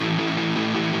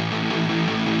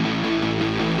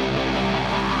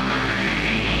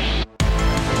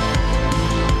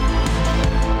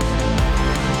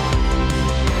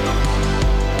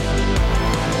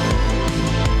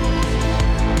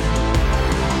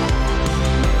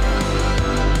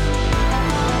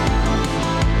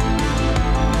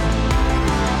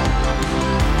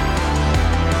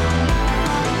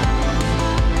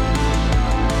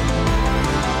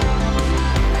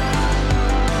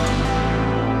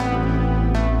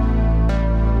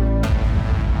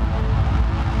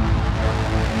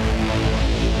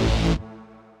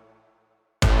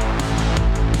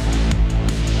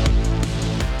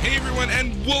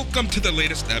Welcome to the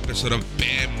latest episode of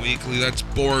BAM Weekly. That's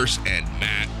Boris and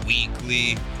Matt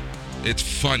Weekly. It's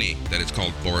funny that it's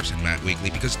called Boris and Matt Weekly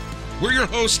because we're your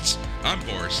hosts. I'm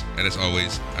Boris, and as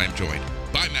always, I'm joined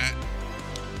by Matt.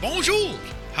 Bonjour!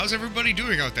 How's everybody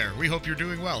doing out there? We hope you're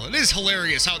doing well. It is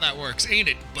hilarious how that works, ain't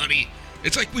it, buddy?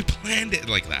 It's like we planned it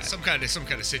like that. Some kind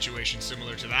of situation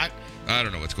similar to that. I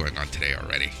don't know what's going on today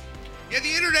already. Yeah,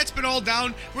 the internet's been all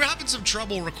down. We're having some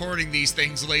trouble recording these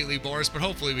things lately, Boris, but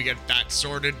hopefully we get that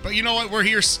sorted. But you know what? We're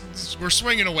here. We're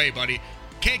swinging away, buddy.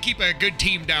 Can't keep a good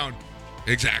team down.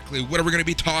 Exactly. What are we going to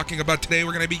be talking about today?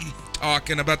 We're going to be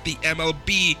talking about the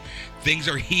MLB. Things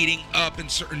are heating up in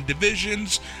certain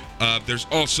divisions. There's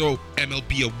also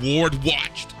MLB award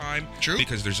watch time. True.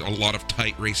 Because there's a lot of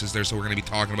tight races there, so we're going to be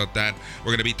talking about that.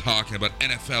 We're going to be talking about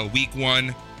NFL Week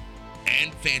 1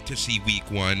 and Fantasy Week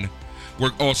 1.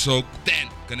 We're also then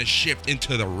going to shift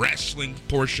into the wrestling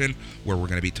portion where we're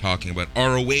going to be talking about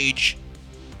ROH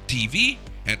TV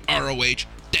and ROH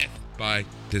Death by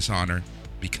Dishonor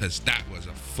because that was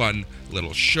a fun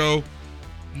little show.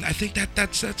 I think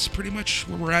that's pretty much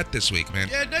where we're at this week, man.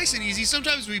 Yeah, nice and easy.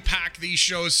 Sometimes we pack these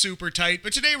shows super tight,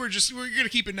 but today we're gonna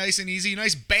keep it nice and easy.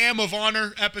 Nice Bam of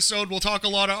Honor episode. We'll talk a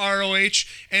lot of ROH,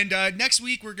 and next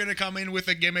week we're gonna come in with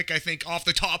a gimmick. I think off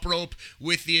the top rope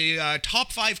with the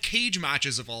top 5 cage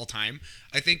matches of all time.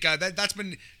 I think that's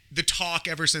been the talk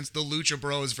ever since the Lucha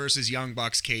Bros versus Young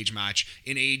Bucks cage match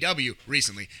in AEW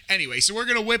recently. Anyway, so we're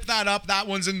gonna whip that up. That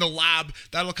one's in the lab.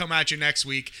 That'll come at you next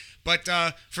week. But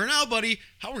for now, buddy,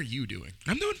 how are you doing?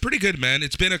 I'm doing pretty good, man.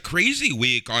 It's been a crazy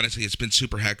week, honestly. It's been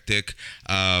super hectic.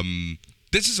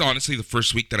 This is honestly the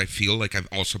first week that I feel like I've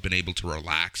also been able to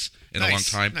relax in a long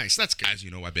time. Nice, that's good. As you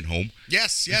know, I've been home.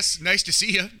 Yes, nice to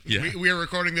see you. Yeah. We are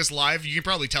recording this live. You can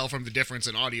probably tell from the difference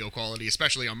in audio quality,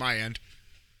 especially on my end.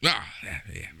 Yeah,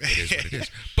 it is what it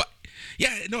is. But,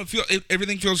 yeah, no,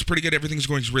 everything feels pretty good. Everything's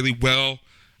going really well.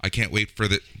 I can't wait for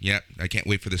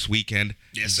this weekend.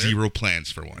 Yes, sir. Zero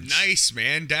plans for once. Nice,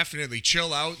 man. Definitely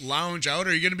chill out, lounge out.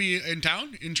 Are you going to be in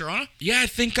town in Toronto? Yeah, I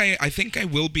think I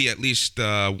will be at least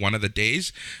one of the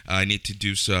days. I need to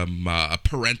do some a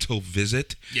parental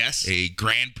visit. Yes. A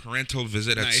grand parental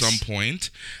visit at Nice. some point.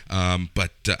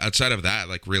 But outside of that,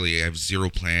 like really, I have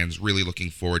zero plans. Really looking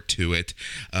forward to it.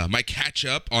 Might catch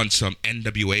up on some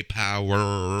NWA Power.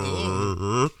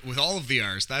 Oh, with all of the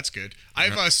R's. That's good.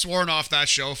 I've sworn off that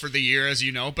show for the year, as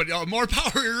you know, but more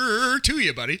power to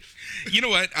you, buddy. You know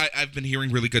what? I've been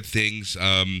hearing really good things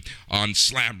on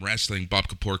Slam Wrestling. Bob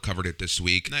Kapoor covered it this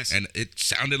week. Nice. And it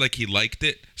sounded like he liked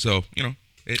it. So, you know.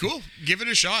 Cool. Give it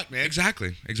a shot, man.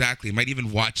 Exactly. Might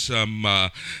even watch some.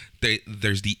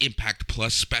 There's the Impact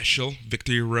Plus special,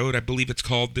 Victory Road, I believe it's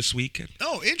called, this weekend.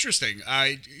 Oh, interesting.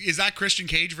 Is that Christian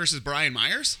Cage versus Brian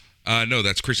Myers? No,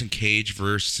 that's Christian Cage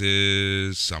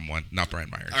versus someone. Not Brian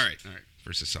Myers. All right.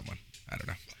 Versus someone. I don't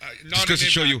know. Not Just goes to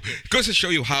an show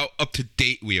you how up to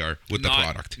date we are with the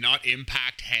product. Not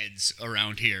Impact heads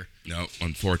around here. No,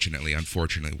 unfortunately,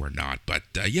 we're not. But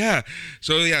yeah,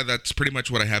 so yeah, that's pretty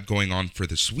much what I have going on for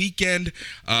this weekend.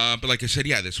 But like I said,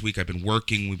 yeah, this week I've been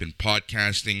working, we've been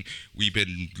podcasting, we've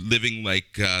been living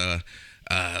like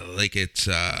it's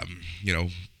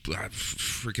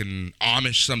freaking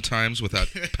Amish sometimes without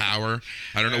power.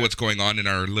 I don't know what's going on in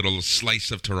our little slice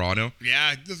of Toronto.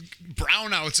 Yeah,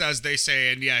 brownouts, as they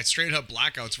say, and yeah, straight up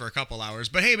blackouts for a couple hours.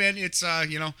 But hey, man, it's it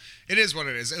is what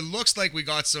it is. It looks like we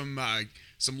got some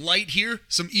light here,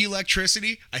 some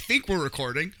electricity. I think we're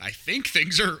recording. I think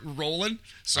things are rolling.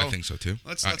 So I think so too.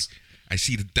 Let's. I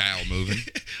see the dial moving.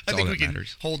 I think we can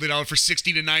matters. hold it out for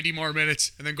 60 to 90 more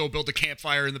minutes and then go build a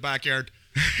campfire in the backyard.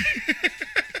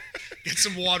 Get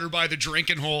some water by the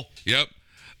drinking hole. Yep.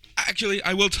 Actually,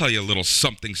 I will tell you a little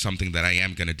something that I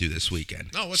am going to do this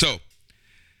weekend. Oh, so,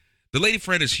 the lady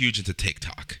friend is huge into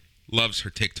TikTok. Loves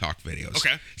her TikTok videos.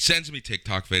 Okay. Sends me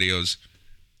TikTok videos.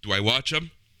 Do I watch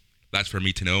them? That's for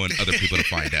me to know and other people to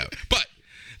find out. But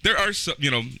there are some,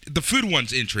 the food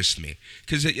ones interest me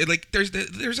because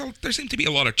there seem to be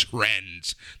a lot of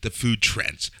trends, the food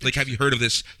trends. Like, have you heard of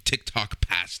this TikTok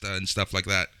pasta and stuff like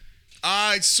that?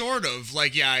 Sort of.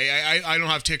 Like, yeah, I don't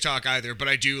have TikTok either, but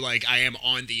I do, I am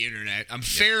on the internet. I'm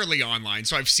fairly online,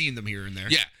 so I've seen them here and there.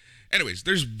 Yeah. Anyways,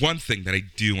 there's one thing that I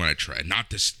do want to try.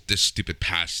 Not this stupid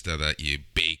pasta that you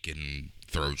bake and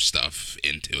throw stuff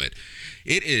into it.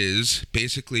 It is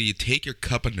basically you take your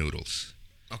cup of noodles.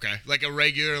 Okay. Like a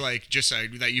regular, just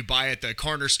that you buy at the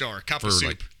corner store, cup of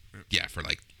soup. For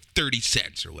 30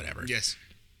 cents or whatever. Yes.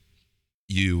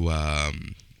 You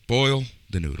boil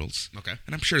the noodles. Okay.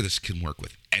 And I'm sure this can work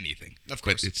with anything. Of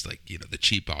course. But it's the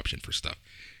cheap option for stuff.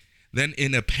 Then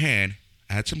in a pan,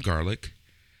 add some garlic,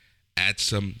 add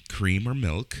some cream or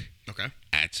milk. Okay.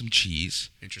 Add add some cheese,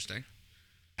 Interesting.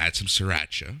 add some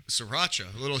sriracha.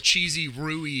 Sriracha, a little cheesy,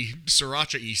 roux-y,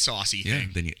 sriracha-y, saucy Yeah.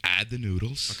 thing. Then you add the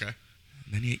noodles. Okay.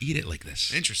 And then you eat it like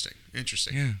this. Interesting.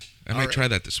 Yeah. I might try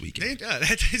that this weekend.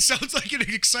 That sounds like an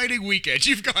exciting weekend.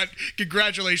 You've got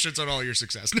congratulations on all your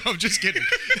success. No, I'm just kidding.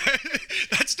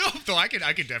 That's dope though. I can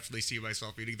definitely see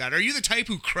myself eating that. Are you the type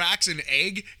who cracks an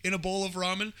egg in a bowl of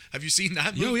ramen? Have you seen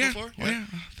that move before? Oh, yeah.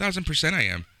 1,000% I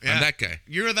am. Yeah. I'm that guy.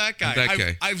 You're that guy. I'm that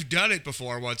guy. I've done it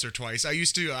before once or twice. I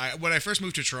used to when I first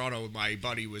moved to Toronto. My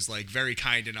buddy was like very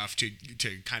kind enough to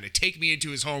kind of take me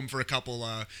into his home for a couple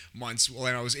months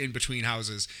when I was in between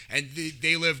houses, and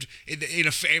they lived in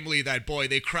a family that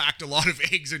they cracked a lot of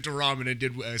eggs into ramen and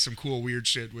did some cool weird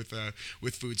shit with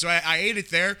food. So I ate it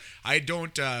there. I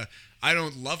don't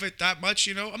love it that much.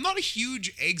 I'm not a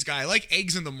huge eggs guy. I like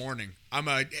eggs in the morning. I'm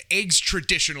a eggs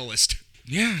traditionalist.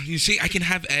 Yeah, you see, I can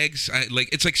have eggs.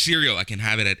 It's like cereal. I can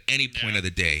have it at any point of the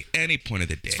day. Any point of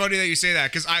the day. It's funny that you say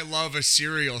that because I love a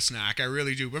cereal snack. I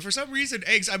really do. But for some reason,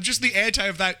 eggs, I'm just the anti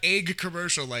of that egg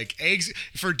commercial. Like, eggs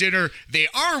for dinner, they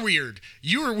are weird.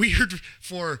 You are weird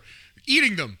for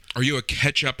eating them. Are you a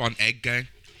ketchup on egg guy?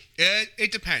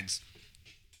 It depends.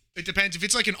 It depends. If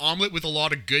it's like an omelet with a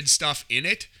lot of good stuff in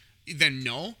it, then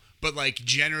no. But like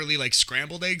generally like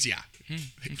scrambled eggs, yeah.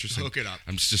 Interesting. Look it up.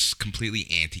 I'm just completely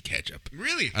anti-ketchup.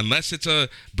 Really? Unless it's a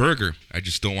burger. I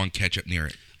just don't want ketchup near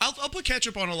it. I'll put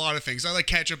ketchup on a lot of things. I like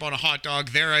ketchup on a hot dog.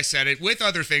 There, I said it. With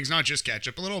other things, not just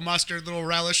ketchup. A little mustard, a little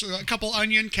relish, a couple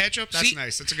onion, ketchup. That's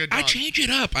nice. That's a good dog. I change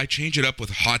it up with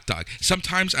hot dog.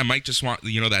 Sometimes I might just want,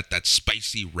 that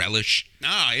spicy relish.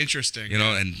 Ah, interesting.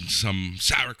 And some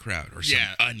sauerkraut or some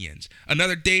onions.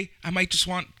 Another day, I might just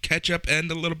want ketchup and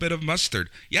a little bit of mustard.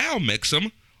 Yeah, I'll mix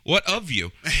them. What of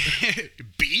you?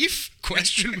 Beef?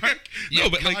 Question mark? No,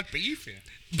 but like beef. Yeah.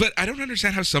 But I don't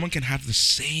understand how someone can have the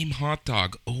same hot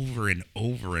dog over and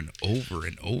over and over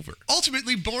and over.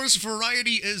 Ultimately, Boris,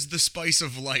 variety is the spice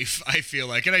of life, I feel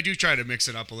like. And I do try to mix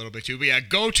it up a little bit too. But yeah,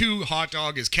 go-to hot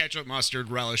dog is ketchup, mustard,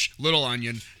 relish, little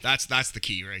onion. That's the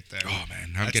key right there. Oh,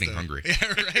 man. I'm getting hungry. Yeah,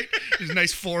 right? There's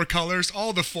nice 4 colors.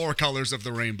 All the 4 colors of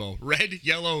the rainbow. Red,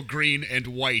 yellow, green, and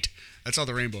white. That's all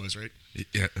the rainbow is, right?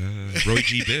 Yeah, Roy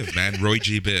G. Biv, man. Roy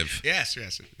G. Biv. Yes,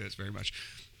 very much.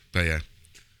 But yeah.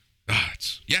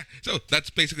 So that's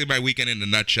basically my weekend in a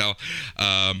nutshell.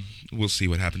 We'll see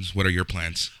what happens. What are your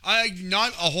plans?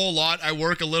 Not a whole lot. I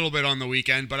work a little bit on the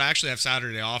weekend, but I actually have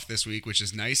Saturday off this week, which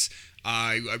is nice.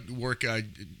 I work a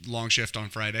long shift on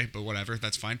Friday, but whatever,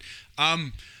 that's fine.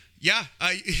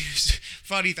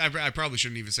 Funny. I probably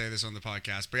shouldn't even say this on the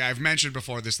podcast, but yeah, I've mentioned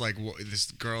before this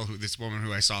this woman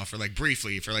who I saw for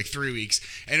briefly for 3 weeks,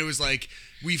 and it was like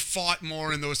we fought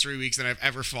more in those 3 weeks than I've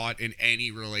ever fought in any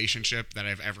relationship that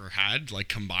I've ever had,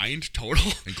 combined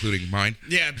total, including mine.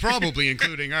 Yeah, probably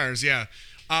including ours. Yeah.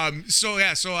 So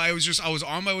I was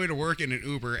on my way to work in an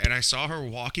Uber, and I saw her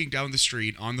walking down the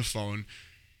street on the phone,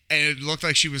 and it looked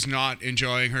like she was not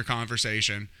enjoying her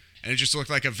conversation, and it just looked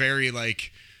like a very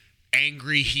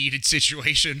angry, heated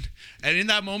situation. And in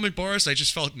that moment, Boris, I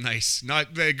just felt nice. Not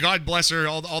God bless her,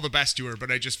 all the best to her,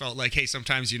 but I just felt like, hey,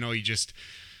 sometimes you just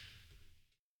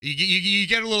you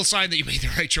get a little sign that you made the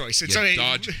right choice. And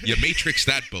you matrix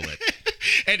that bullet.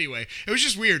 Anyway, it was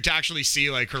just weird to actually see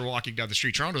her walking down the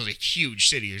street. Toronto's a huge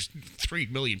city. There's 3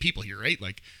 million people here, right?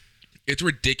 It's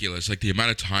ridiculous, the amount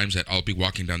of times that I'll be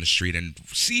walking down the street and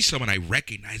see someone I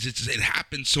recognize. It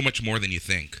happens so much more than you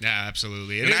think. Yeah,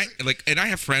 absolutely. And I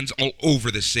have friends all over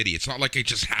the city. It's not like I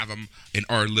just have them in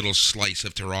our little slice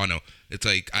of Toronto. It's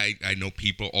I know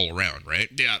people all around, right?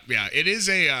 Yeah. It is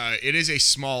a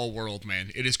small world,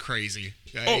 man. It is crazy.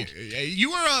 Oh,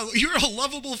 you're a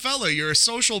lovable fella. You're a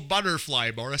social butterfly,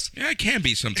 Boris. Yeah, I can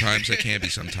be sometimes.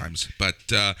 But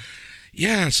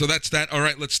yeah, so that's that. All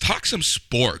right, let's talk some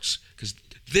sports, because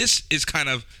this is kind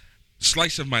of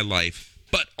slice of my life,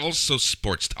 but also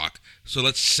sports talk. So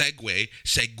let's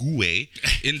segue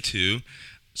into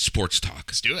sports talk.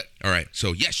 Let's do it. All right,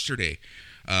 so yesterday,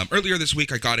 earlier this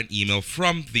week, I got an email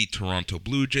from the Toronto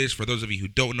Blue Jays. For those of you who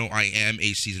don't know, I am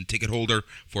a season ticket holder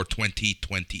for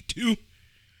 2022,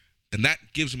 and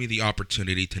that gives me the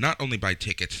opportunity to not only buy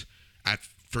tickets at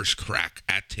first crack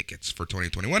at tickets for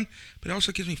 2021, but it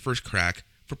also gives me first crack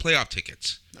for playoff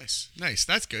tickets. Nice.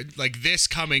 That's good. This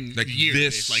coming year,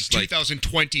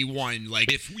 2021.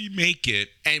 If we make it,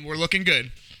 and we're looking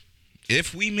good.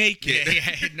 If we make it,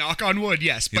 yeah, knock on wood.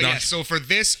 Yes, but yes. So for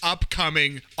this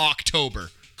upcoming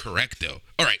October, correcto.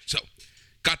 All right. So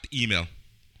got the email.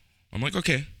 I'm like,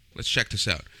 okay, let's check this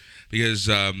out, because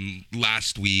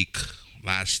last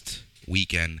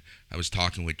weekend, I was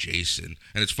talking with Jason,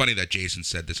 and it's funny that Jason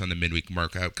said this on the midweek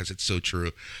markout, because it's so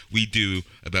true. We do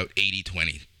about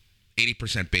 80-20.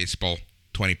 80% baseball,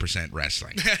 20%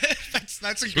 wrestling.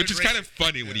 That's a good Which is ratio. kind of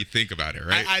funny when you think about it,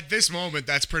 right? At this moment,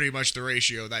 that's pretty much the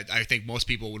ratio that I think most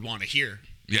people would want to hear.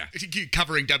 Yeah.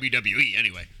 Covering WWE,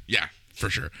 anyway. Yeah, for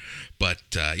sure. But,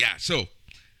 yeah, so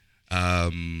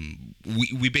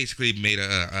we basically made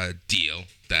a deal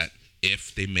that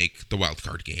if they make the wild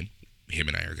card game, him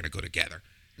and I are going to go together.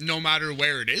 No matter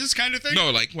where it is, kind of thing? No,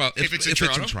 like, well, if it's in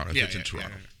Toronto. Yeah, If it's in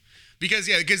Toronto. yeah.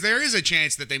 Because there is a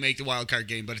chance that they make the wild card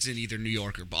game, but it's in either New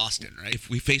York or Boston, right? If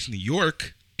we face New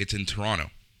York, it's in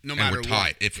Toronto. No And matter we're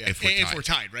tied. what. If we're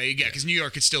tied, right? Yeah, because New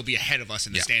York could still be ahead of us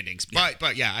in the Yeah. standings. Yeah.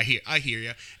 But yeah, I hear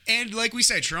you. And like we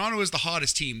said, Toronto is the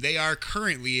hottest team. They are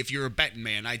currently, if you're a betting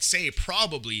man, I'd say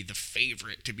probably the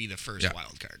favorite to be the first Yeah.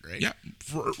 wild card, right? Yeah,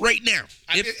 for right now.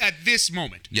 At this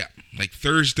moment. Yeah, like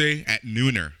Thursday at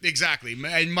nooner. Exactly.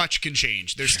 And much can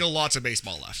change. There's still lots of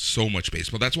baseball left. So much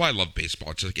baseball. That's why I love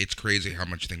baseball. It's like it's crazy how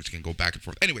much things can go back and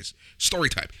forth. Anyways, story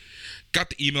time.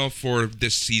 Got the email for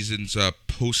this season's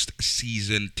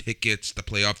post-season tickets, the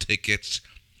playoff tickets.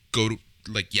 Go to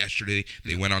like yesterday.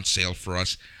 They went on sale for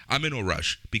us. I'm in a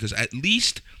rush because at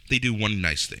least they do one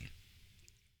nice thing.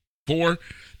 For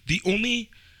the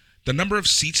number of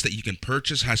seats that you can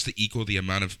purchase has to equal the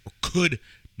amount of, or could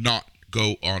not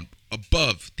go on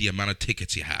above the amount of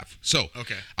tickets you have. So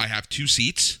Okay. I have 2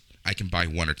 seats. I can buy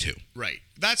 1 or 2. Right.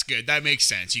 That's good. That makes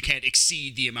sense. You can't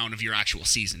exceed the amount of your actual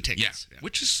season Yeah, tickets.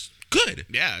 which is good.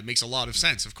 Yeah, it makes a lot of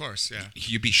sense, of course. Yeah.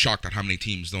 You'd be shocked at how many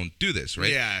teams don't do this,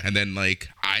 right? Yeah. And then like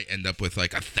I end up with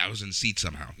like 1,000 seats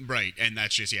somehow. Right, and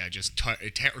that's just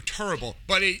terrible.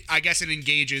 But I guess it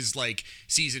engages like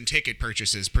season ticket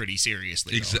purchases pretty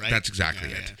seriously. Though, right? That's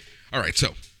exactly Yeah, it. All right,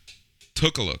 so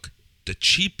took a look. The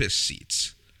cheapest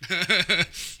seats.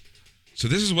 So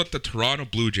this is what the Toronto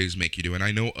Blue Jays make you do, and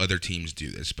I know other teams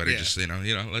do this, but I just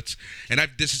let's. And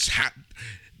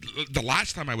the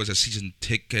last time I was a season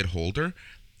ticket holder,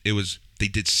 they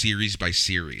did series by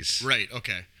series. Right.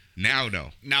 Okay. Now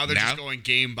no. Now they're just going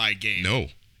game by game. No,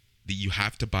 you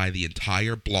have to buy the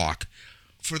entire block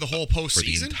For the whole for the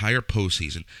postseason. entire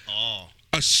postseason. Oh.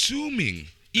 Assuming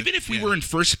even if we Yeah. were in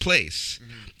first place,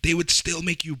 they would still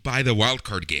make you buy the wild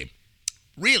card game.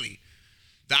 Really?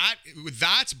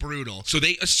 That's brutal. So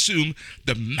they assume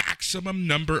the maximum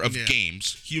number of Yeah.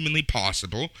 games humanly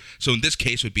possible. So in this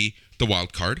case would be the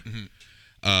wild card,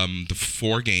 the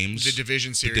 4 games, The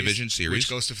division series. Which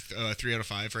goes to 3 out of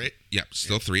 5, right? Yep,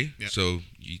 still 3. Yep. So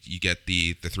you get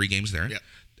the 3 games there. Yep.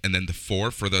 And then the 4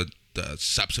 for the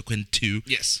subsequent 2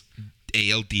 Yes.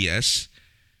 ALDS,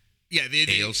 Yeah.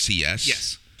 ALCS,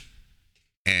 Yes.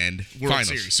 and World finals.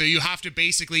 Series. So you have to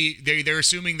basically they're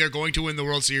assuming they're going to win the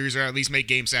World Series or at least make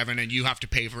Game 7, and you have to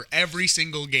pay for every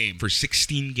single game. For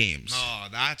 16 games. Oh,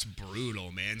 that's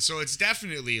brutal, man. So it's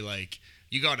definitely like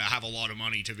you got to have a lot of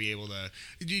money to be able to,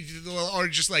 or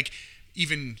just like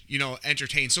even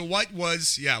entertain. So what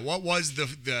was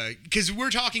the because we're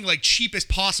talking like cheapest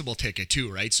possible ticket too,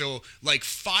 right? So like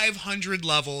 500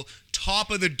 level, top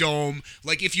of the dome.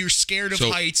 Like if you're scared of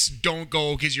heights, don't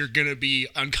go because you're gonna be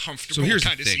uncomfortable. So here's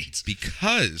kind the of thing. seats.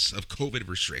 Because of COVID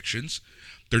restrictions,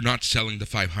 they're not selling the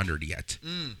 500 yet.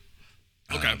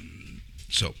 Okay.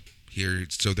 So they're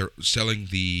selling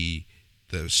the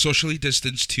socially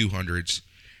distanced 200s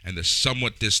and the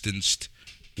somewhat distanced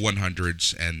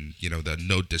 100s and the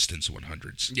no distance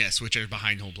 100s. Yes, which are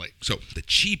behind home plate. So the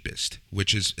cheapest,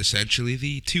 which is essentially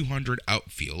the 200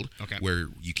 outfield, Okay. where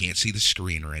you can't see the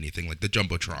screen or anything like the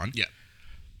jumbotron. Yeah.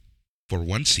 For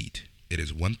 1 seat, it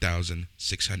is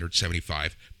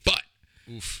 $1,675. But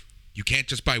Oof. you can't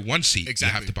just buy 1 seat.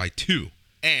 Exactly. You have to buy 2.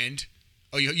 And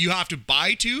you have to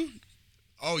buy 2.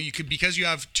 Oh, you could because you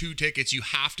have 2 tickets. You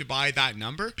have to buy that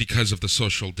number. Because of the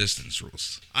social distance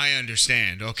rules. I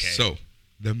understand. Okay. So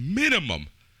the minimum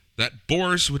that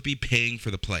Boris would be paying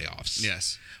for the playoffs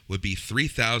Yes. would be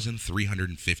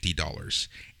 $3,350.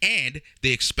 And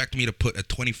they expect me to put a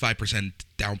 25%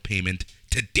 down payment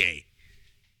today.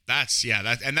 That's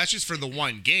just for the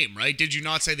one game, right? Did you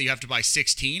not say that you have to buy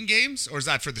 16 games, or is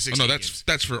that for the 16? Oh, no, games?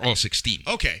 that's for all 16.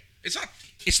 Okay. It's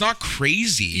not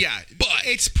crazy. Yeah, but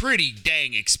it's pretty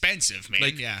dang expensive, man.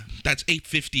 like yeah. that's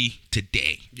 $850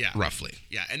 today. Yeah. Roughly.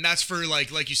 Yeah, and that's for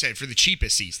like you said, for the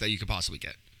cheapest seats that you could possibly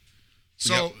get.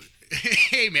 So,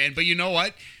 hey, man, but you know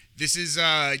what? This is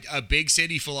a big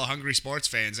city full of hungry sports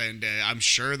fans, and I'm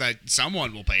sure that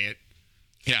someone will pay it.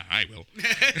 Yeah, I will.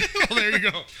 Well, there you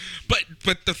go. But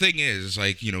the thing is,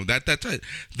 like,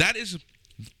 that is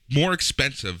more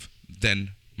expensive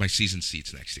than my season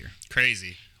seats next year.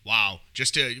 Crazy. Wow.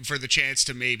 Just for the chance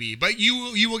to maybe, but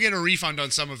you will get a refund on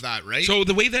some of that, right? So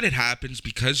the way that it happens,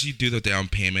 because you do the down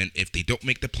payment, if they don't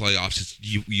make the playoffs,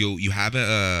 you have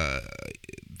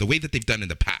the way that they've done in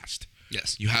the past.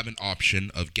 Yes. you have an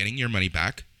option of getting your money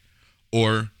back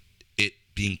or it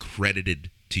being credited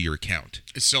to your account.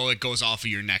 So it goes off of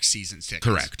your next season's tickets.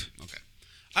 Correct. Okay.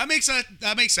 That makes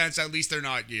sense. At least they're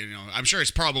not, I'm sure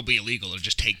it's probably illegal to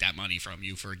just take that money from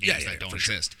you for games that don't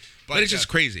exist. But it's just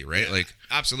crazy, right? Yeah,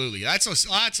 absolutely. That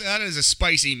is a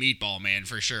spicy meatball, man,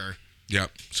 for sure.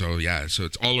 Yep. So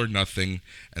it's all or nothing,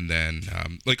 and then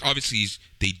obviously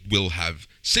they will have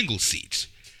single seats.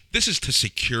 This is to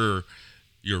secure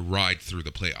your ride through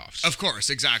the playoffs. Of course,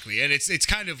 exactly. And it's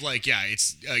kind of like,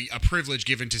 it's a privilege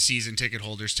given to season ticket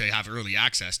holders to have early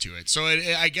access to it. So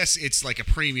I guess it's like a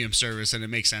premium service, and it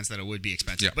makes sense that it would be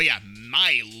expensive. Yeah. But yeah,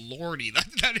 my lordy,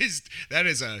 that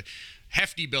is a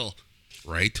hefty bill.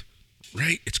 Right?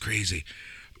 It's crazy.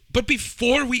 But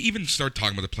before we even start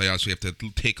talking about the playoffs, we have to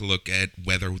take a look at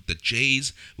whether the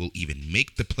Jays will even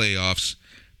make the playoffs.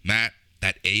 Matt,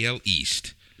 that AL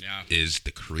East is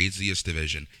the craziest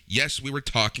division. Yes, we were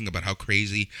talking about how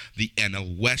crazy the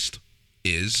NL West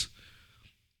is,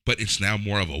 but it's now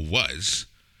more of a was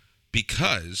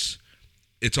because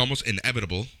it's almost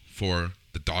inevitable for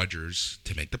the Dodgers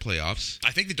to make the playoffs.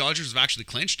 I think the Dodgers have actually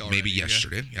clinched already. Maybe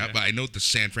yesterday. Yeah, but I know the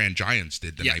San Fran Giants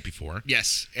did the night before.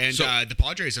 Yes, and the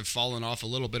Padres have fallen off a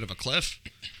little bit of a cliff.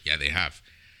 Yeah, they have.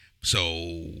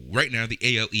 So right now, the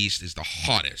AL East is the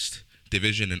hottest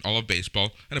division in all of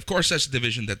baseball. And of course, that's the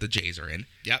division that the Jays are in.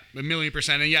 Yep,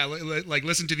 1,000,000%. And yeah,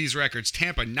 listen to these records.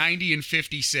 Tampa,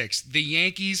 90-56. The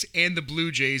Yankees and the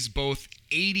Blue Jays, both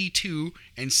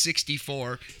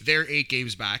 82-64. They're 8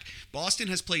 games back. Boston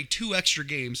has played 2 extra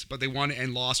games, but they won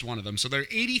and lost one of them. So they're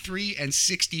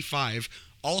 83-65.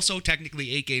 Also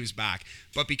technically 8 games back.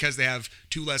 But because they have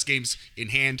 2 less games in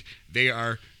hand, they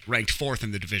are ranked 4th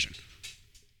in the division.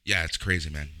 Yeah, it's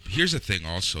crazy, man. Here's the thing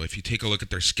also. If you take a look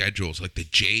at their schedules, like the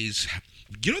Jays,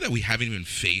 you know that we haven't even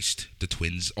faced the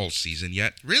Twins all season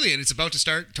yet? Really? And it's about to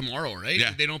start tomorrow, right?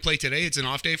 Yeah. They don't play today. It's an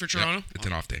off day for Toronto? Yep, it's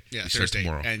an off day. Yeah, it starts Thursday.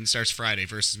 tomorrow. And starts Friday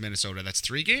versus Minnesota. That's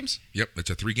 3 games? Yep, it's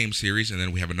a 3-game series, and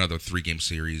then we have another 3-game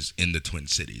series in the Twin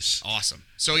Cities. Awesome.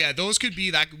 So, yeah, those could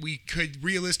be that we could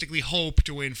realistically hope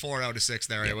to win 4 out of 6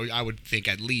 there. Yep. I would think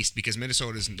at least, because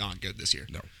Minnesota's not good this year.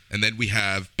 No. And then we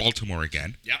have Baltimore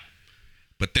again. Yep.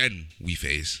 But then we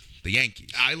face the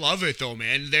Yankees. I love it, though,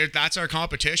 man. That's our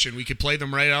competition. We could play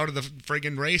them right out of the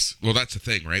friggin' race. Well, that's the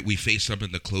thing, right? We face them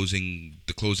in the closing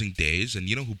days, and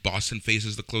you know who Boston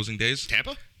faces the closing days?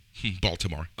 Tampa?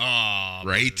 Baltimore. Oh,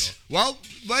 right. Well,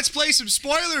 let's play some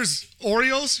spoilers,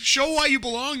 Orioles. Show why you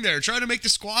belong there. Try to make the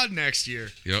squad next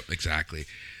year. Yep, exactly.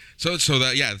 So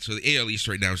the AL East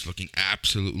right now is looking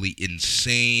absolutely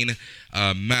insane.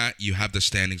 Matt, you have the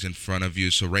standings in front of you.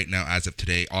 So right now, as of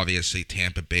today, obviously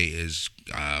Tampa Bay is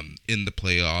in the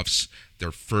playoffs.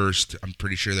 They're first. I'm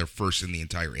pretty sure they're first in the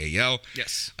entire AL.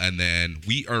 Yes. And then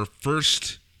we are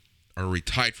first. Are we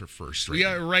tied for first?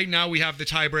 Right now we have the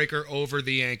tiebreaker over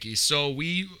the Yankees. So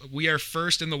we are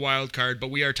first in the wild card,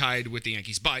 but we are tied with the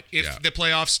Yankees. But if the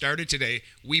playoffs started today,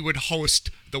 we would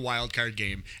host the wild card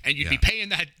game, and you'd be paying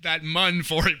that mun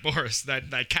for it, Boris. That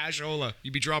cashola.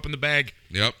 You'd be dropping the bag.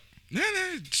 Yep.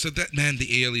 So that, man,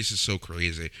 the AL East is so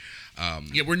crazy.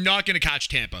 We're not going to catch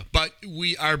Tampa, but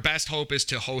our best hope is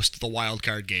to host the wild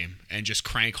card game and just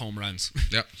crank home runs.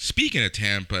 Yep. Speaking of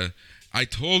Tampa, I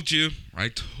told you,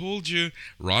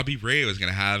 Robbie Ray was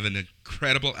going to have an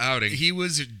incredible outing. He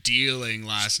was dealing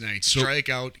last night.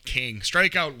 Strikeout king.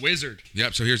 Strikeout wizard.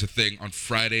 Yep, so here's the thing. On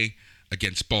Friday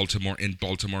against Baltimore, in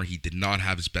Baltimore, he did not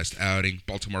have his best outing.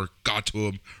 Baltimore got to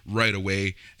him right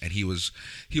away, and he was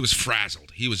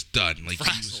frazzled. He was done.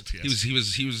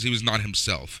 He was not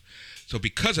himself. So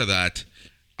because of that,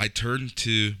 I turned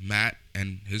to Matt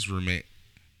and his roommate,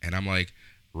 and I'm like,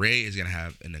 Ray is going to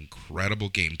have an incredible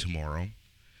game tomorrow.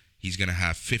 He's going to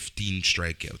have 15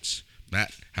 strikeouts.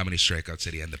 Matt, how many strikeouts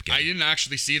did he end up getting? I didn't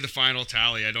actually see the final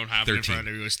tally. I don't have 13. It in front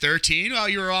of me. It was 13? Well,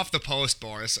 you were off the post,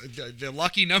 Boris. The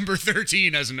lucky number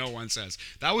 13, as no one says.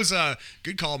 That was a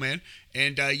good call, man.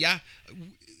 And,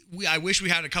 I wish we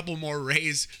had a couple more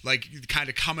Rays, kind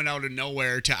of coming out of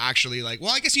nowhere to actually, I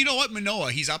guess you know what?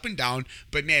 Manoah, he's up and down.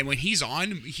 But, man, when he's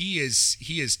on, he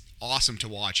is awesome to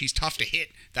watch. He's tough to hit,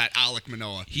 that Alek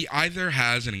Manoah. He either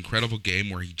has an incredible game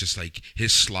where he just,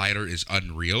 his slider is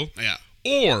unreal. Yeah.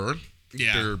 Or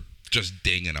they're just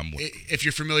dinging him. If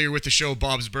you're familiar with the show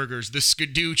Bob's Burgers, the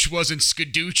skadooch wasn't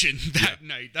skadoochin' that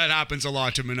night. That happens a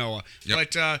lot to Manoah.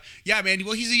 Yep. But, man,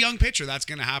 well, he's a young pitcher. That's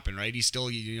going to happen, right? He's still,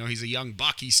 he's a young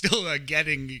buck. He's still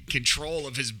getting control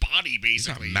of his body,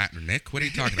 basically. He's not Matt or Nick. What are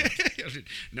you talking about?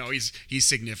 No, he's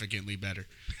significantly better.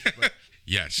 But,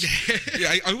 yes.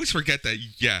 I always forget that.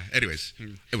 Yeah. Anyways,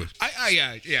 it was.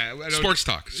 Sports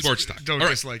talk. Sports talk. Don't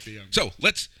dislike the young. So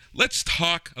let's let's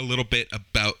talk a little bit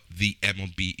about the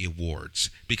MLB awards,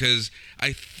 because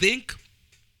I think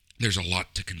there's a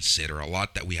lot to consider, a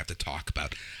lot that we have to talk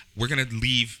about. We're going to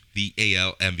leave the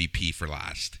AL MVP for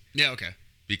last. Yeah, okay.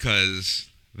 Because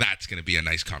that's going to be a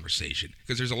nice conversation,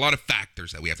 because there's a lot of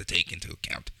factors that we have to take into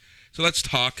account. So let's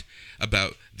talk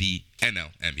about the NL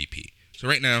MVP. So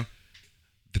right now,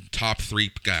 the top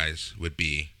 3 guys would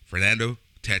be Fernando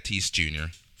Tatis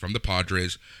Jr. from the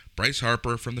Padres, Bryce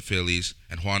Harper from the Phillies,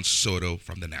 and Juan Soto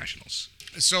from the Nationals.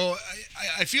 So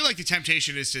I feel like the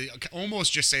temptation is to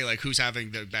almost just say like who's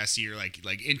having the best year,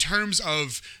 like in terms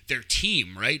of their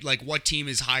team, right? Like what team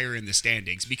is higher in the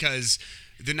standings, because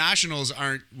the Nationals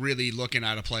aren't really looking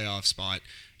at a playoff spot,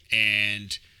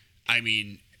 and I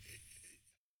mean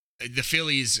the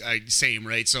Phillies same,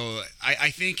 right? So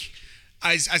I think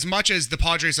as much as the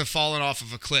Padres have fallen off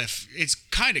of a cliff, it's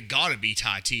kind of got to be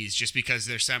Tatis just because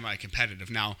they're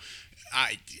semi-competitive now.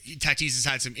 Tatis has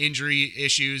had some injury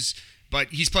issues, but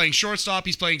he's playing shortstop.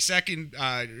 He's playing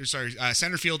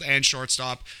center field and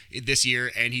shortstop this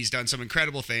year, and he's done some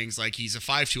incredible things. Like he's a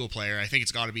 5-tool player. I think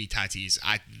it's got to be Tatis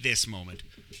at this moment.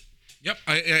 Yep,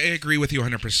 I agree with you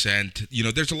 100%. You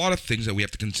know, there's a lot of things that we have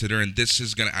to consider, and this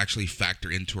is going to actually factor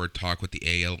into our talk with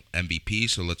the AL MVP.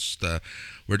 So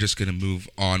we're just going to move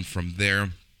on from there.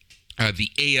 The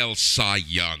AL Cy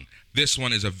Young. This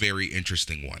one is a very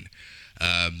interesting one.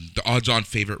 The odds-on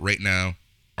favorite right now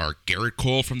are Garrett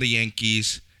Cole from the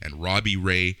Yankees and Robbie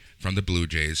Ray from the Blue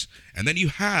Jays. And then you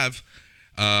have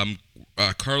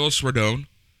Carlos Rodon,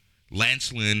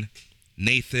 Lance Lynn,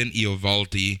 Nathan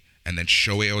Eovaldi, and then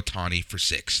Shohei Ohtani for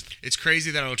 6th. It's crazy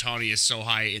that Ohtani is so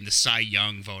high in the Cy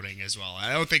Young voting as well.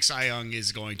 I don't think Cy Young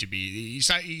is going to be...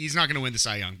 He's not going to win the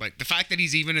Cy Young, but the fact that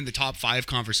he's even in the top 5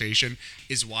 conversation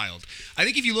is wild. I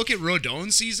think if you look at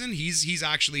Rodon's season, he's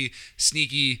actually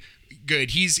sneaky good.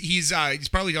 He's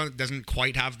probably doesn't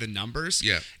quite have the numbers.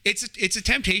 Yeah. It's a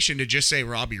temptation to just say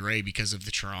Robbie Ray because of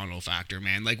the Toronto factor,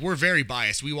 man. Like, we're very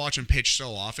biased. We watch him pitch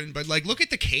so often, but like, look at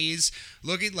the K's.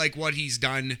 Look at like what he's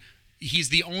done. He's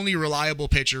the only reliable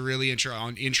pitcher really in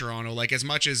Toronto. Like, as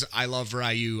much as I love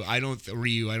Ryu, I don't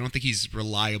think he's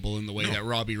reliable in the way that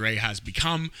Robbie Ray has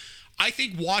become. I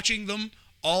think watching them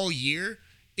all year,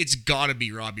 it's got to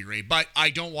be Robbie Ray. But I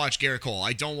don't watch Garrett Cole.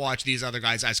 I don't watch these other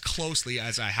guys as closely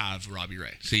as I have Robbie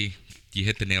Ray. See, you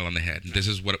hit the nail on the head. This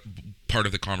is what part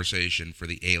of the conversation for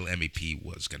the AL MVP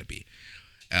was going to be.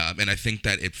 And I think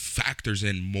that it factors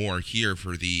in more here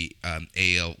for the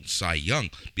AL Cy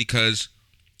Young, because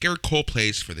Garrett Cole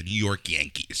plays for the New York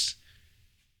Yankees.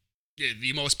 Yeah,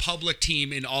 the most public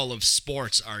team in all of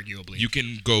sports, arguably. You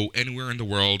can go anywhere in the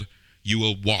world, you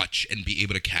will watch and be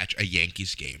able to catch a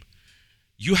Yankees game.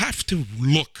 You have to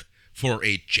look for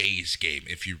a Jays game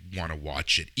if you want to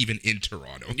watch it, even in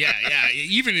Toronto. yeah,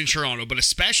 even in Toronto, but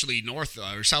especially north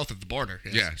or south of the border.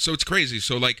 Yes. Yeah, so it's crazy.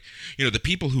 So, like, you know, the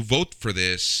people who vote for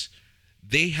this,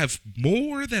 they have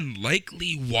more than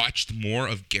likely watched more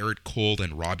of Garrett Cole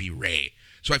than Robbie Ray.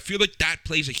 So I feel like that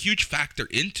plays a huge factor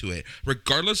into it,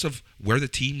 regardless of where the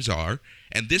teams are.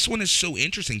 And this one is so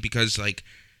interesting because, like,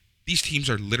 these teams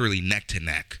are literally neck to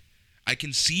neck. I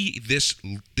can see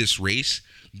this race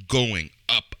going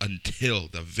up until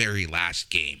the very last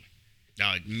game.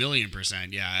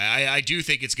 1,000,000%. Yeah, I do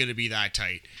think it's going to be that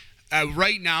tight.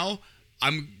 Right now,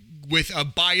 I'm with a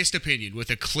biased opinion, with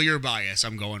a clear bias.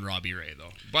 I'm going Robbie Ray,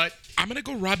 though. But I'm going to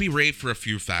go Robbie Ray for a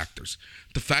few factors.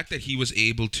 The fact that he was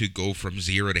able to go from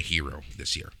 0 to hero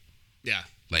this year. Yeah.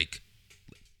 Like,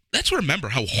 let's remember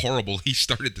how horrible he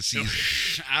started the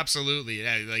season. Absolutely.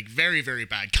 Yeah, like, very, very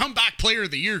bad. Comeback player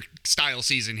of the year style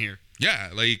season here.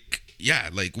 Yeah, like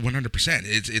 100%.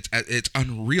 It's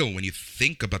unreal when you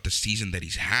think about the season that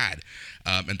he's had,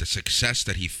 and the success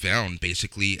that he found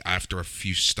basically after a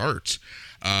few starts.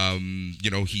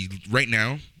 You know, right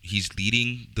now he's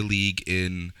leading the league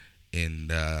in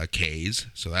Ks,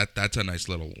 so that's a nice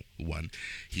little one.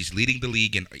 He's leading the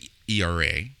league in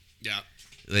ERA. Yeah.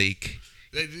 Like,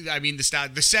 I mean,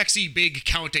 the sexy big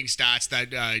counting stats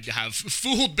that have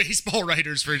fooled baseball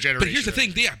writers for generations. But here's the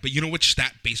thing, yeah. But you know which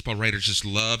stat baseball writers just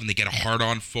love and they get a hard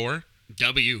on for?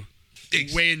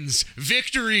 Wins,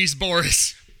 victories,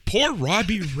 Boris. Poor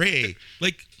Robbie Ray.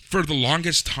 Like, for the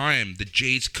longest time, the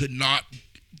Jays could not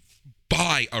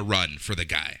buy a run for the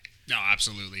guy. No,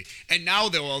 absolutely. And now,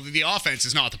 though, the offense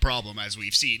is not the problem, as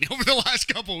we've seen over the last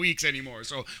couple weeks anymore.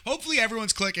 So hopefully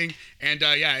everyone's clicking, and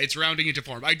yeah, it's rounding into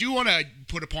form. I do want to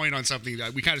put a point on something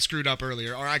that we kind of screwed up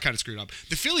earlier, or I kind of screwed up.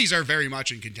 The Phillies are very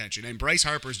much in contention, and Bryce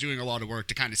Harper's doing a lot of work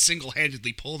to kind of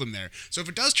single-handedly pull them there. So if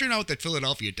it does turn out that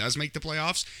Philadelphia does make the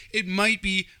playoffs, it might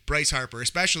be Bryce Harper,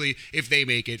 especially if they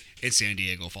make it and San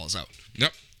Diego falls out.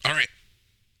 Yep. All right.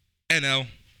 NL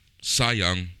Cy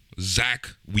Young,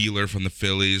 Zach Wheeler from the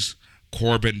Phillies,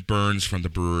 Corbin Burnes from the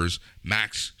Brewers,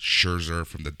 Max Scherzer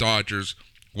from the Dodgers,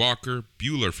 Walker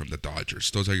Buehler from the Dodgers.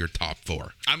 Those are your top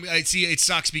 4. I see. It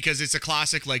sucks because it's a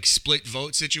classic like split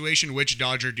vote situation. Which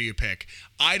Dodger do you pick?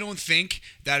 I don't think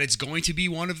that it's going to be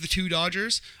one of the 2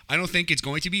 Dodgers. I don't think it's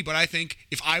going to be, but I think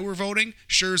if I were voting,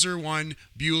 Scherzer 1,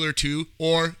 Buehler 2,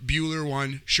 or Buehler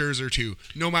 1, Scherzer 2.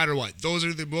 No matter what, those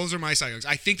are my Cy Youngs.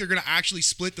 I think they're going to actually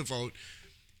split the vote.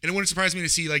 And it wouldn't surprise me to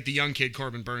see like the young kid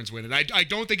Corbin Burnes win it. I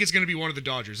don't think it's going to be one of the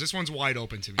Dodgers. This one's wide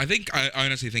open to me. I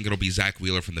honestly think it'll be Zach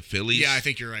Wheeler from the Phillies. Yeah, I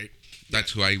think you're right.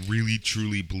 That's who I really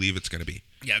truly believe it's going to be.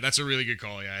 Yeah, that's a really good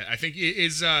call. Yeah, I think it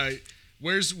is.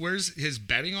 Where's his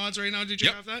betting odds right now? Did you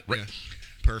have that? Right. Yeah.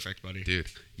 Perfect, buddy. Dude,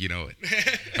 you know it.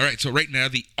 All right, so right now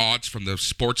the odds from the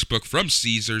sportsbook from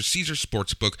Caesar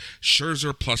Sportsbook: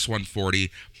 Scherzer plus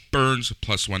 140, Burnes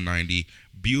plus 190,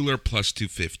 Buehler plus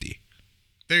 250.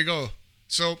 There you go.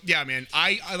 So, yeah, man,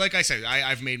 I like I said,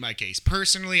 I've made my case.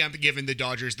 Personally, I'm giving the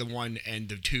Dodgers the 1 and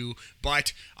the 2,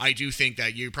 but I do think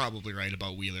that you're probably right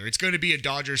about Wheeler. It's going to be a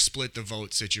Dodgers split the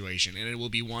vote situation, and it will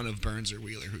be one of Burnes or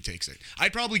Wheeler who takes it.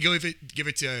 I'd probably give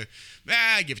it to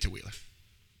Wheeler.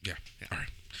 Yeah. All right.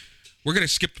 We're going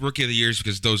to skip Rookie of the Years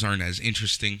because those aren't as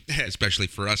interesting, especially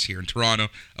for us here in Toronto.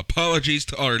 Apologies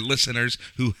to our listeners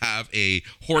who have a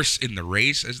horse in the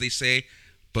race, as they say,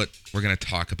 but we're going to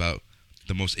talk about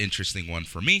the most interesting one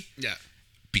for me. Yeah.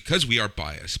 Because we are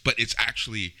biased, but it's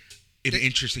actually an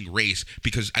interesting race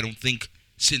because I don't think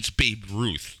since Babe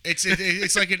Ruth.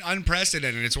 It's like an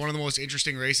unprecedented. It's one of the most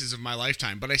interesting races of my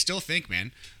lifetime. But I still think,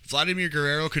 man, Vladimir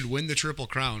Guerrero could win the Triple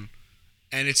Crown,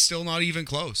 and it's still not even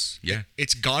close. Yeah.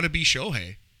 It's got to be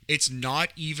Shohei. It's not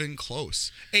even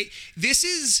close. This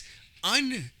is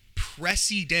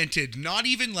unprecedented. Not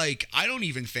even like, I don't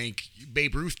even think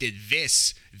Babe Ruth did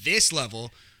this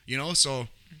level. You know, so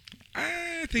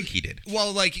I think he did.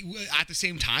 Well, like at the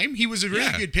same time, he was a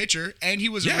really good pitcher, and he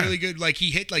was a really good. Like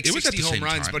he hit like 60 home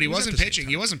runs, but he wasn't pitching.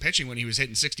 He wasn't pitching when he was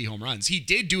hitting 60 home runs. He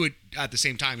did do it at the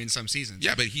same time in some seasons.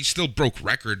 Yeah, but he still broke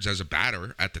records as a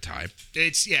batter at the time.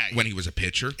 When he was a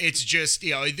pitcher. It's just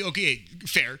okay,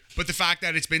 fair. But the fact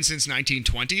that it's been since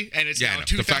 1920 and it's now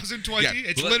 2020,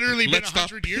 it's literally been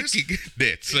 100 years.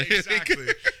 Bits.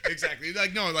 Exactly.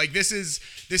 Like no, like this is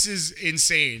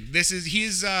insane.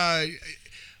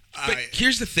 But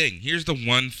here's the thing. Here's the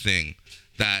one thing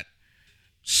that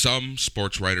some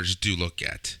sports writers do look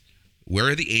at. Where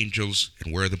are the Angels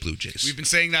and where are the Blue Jays? We've been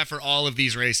saying that for all of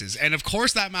these races. And of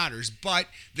course that matters, but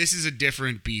this is a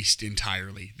different beast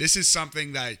entirely. This is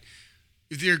something that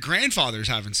their grandfathers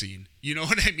haven't seen. You know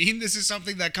what I mean? This is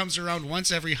something that comes around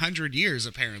once every 100 years,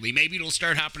 apparently. Maybe it'll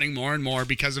start happening more and more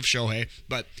because of Shohei.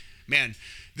 But, man,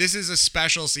 this is a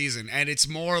special season, and it's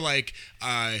more like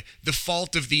the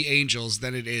fault of the Angels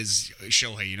than it is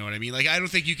Shohei. You know what I mean? Like, I don't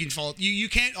think you can fault... You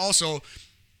can't also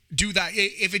do that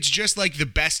if it's just like the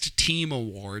best team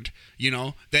award, you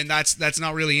know, then that's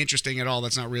not really interesting at all.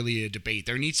 That's not really a debate.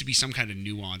 There needs to be some kind of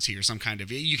nuance here, some kind of...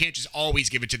 You can't just always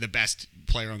give it to the best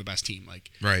player on the best team.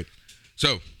 Like, right.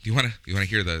 So, you want to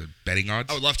hear the betting odds?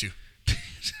 I would love to.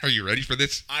 Are you ready for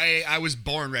this? I was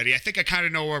born ready. I think I kind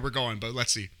of know where we're going, but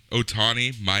let's see.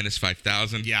 Ohtani, minus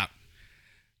 5,000. Yeah.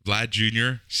 Vlad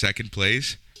Jr., second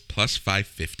place, plus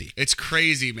 550. It's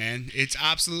crazy, man. It's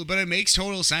absolute, but it makes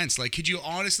total sense. Like, could you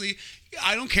honestly...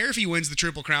 I don't care if he wins the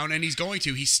Triple Crown, and he's going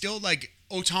to. He's still, like...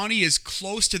 Ohtani is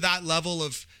close to that level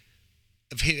of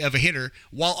a hitter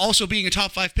while also being a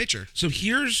top 5 pitcher. So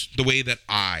here's the way that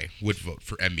I would vote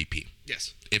for MVP.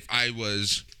 Yes. If I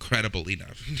was credible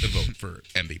enough to vote for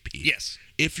MVP. Yes.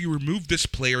 If you remove this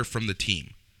player from the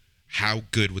team, how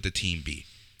good would the team be?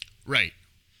 Right.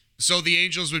 So the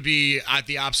Angels would be at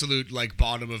the absolute like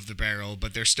bottom of the barrel,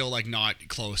 but they're still like not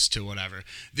close to whatever.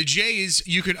 The Jays,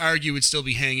 you could argue, would still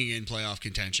be hanging in playoff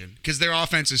contention because their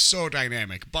offense is so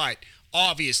dynamic. But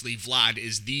obviously, Vlad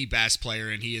is the best player,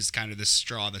 and he is kind of the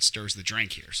straw that stirs the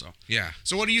drink here. So yeah.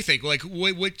 So what do you think? Like,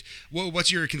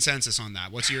 what's your consensus on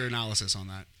that? What's your analysis on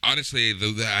that? Honestly,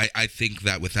 I think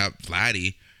that without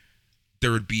Vladdy,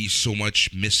 there would be so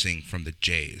much missing from the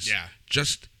Jays. Yeah.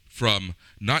 Just from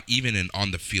not even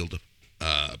on the field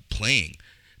playing,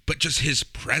 but just his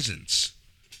presence.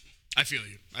 I feel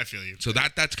you. So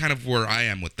that's kind of where I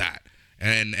am with that.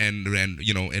 And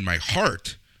you know, in my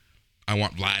heart, I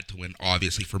want Vlad to win,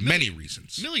 obviously, for many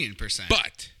reasons. 1,000,000%.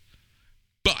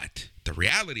 But the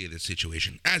reality of this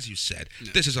situation, as you said,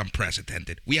 this is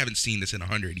unprecedented. We haven't seen this in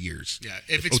 100 years. Yeah,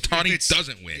 if Ohtani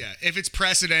doesn't win. Yeah, if it's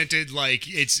precedented, like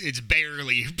it's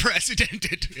barely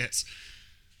precedented. Yes.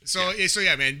 So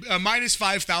yeah, man, minus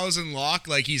 5,000 lock.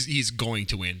 Like he's going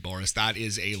to win, Boris. That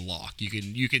is a lock.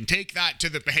 You can take that to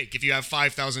the bank if you have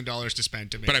 $5,000 to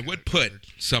spend to make. But I would put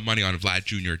some money on Vlad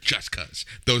Jr. just cause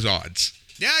those odds.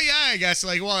 Yeah, I guess.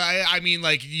 Like, well, I mean,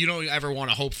 like, you don't ever want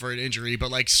to hope for an injury,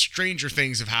 but like stranger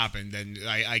things have happened, and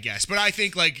I guess. But I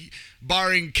think, like,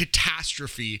 barring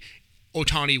catastrophe,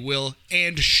 Ohtani will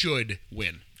and should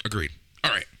win. Agreed. All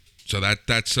right. So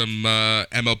that's some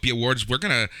MLB awards. We're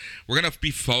gonna be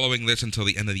following this until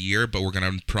the end of the year, but we're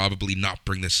gonna probably not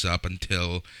bring this up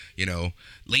until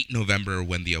late November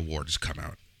when the awards come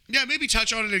out. Yeah, maybe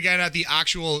touch on it again at the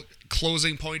actual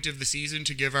closing point of the season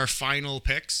to give our final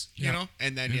picks. You know,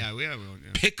 and then we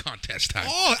pick contest time.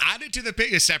 Oh, add it to the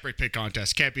pick. A separate pick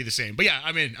contest can't be the same. But yeah,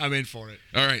 I'm in for it.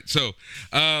 All right. So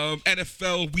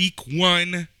NFL Week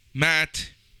 1, Matt.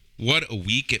 What a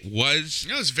week it was.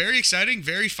 It was very exciting,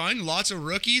 very fun. Lots of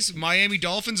rookies. Miami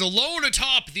Dolphins alone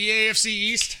atop the AFC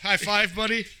East. High five,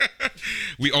 buddy.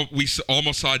 We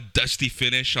almost saw a dusty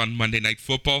finish on Monday Night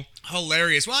Football.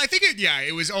 Hilarious. Well, I think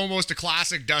it was almost a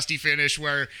classic dusty finish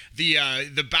where the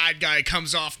bad guy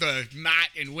comes off the mat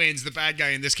and wins. The bad guy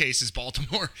in this case is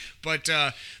Baltimore. But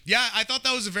I thought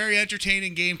that was a very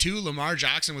entertaining game too. Lamar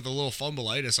Jackson with a little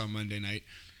fumbleitis on Monday night.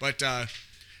 But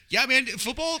yeah, man,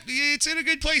 football, it's in a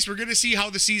good place. We're going to see how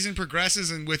the season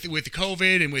progresses and with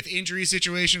COVID and with injury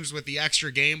situations with the extra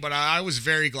game, but I was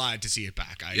very glad to see it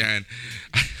back. And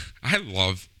I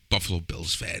love Buffalo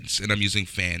Bills fans, and I'm using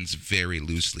fans very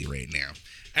loosely right now.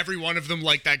 Every one of them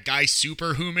like that guy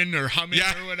Superhuman or Humming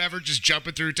or whatever, just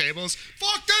jumping through tables.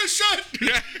 Fuck this shit!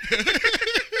 Yeah.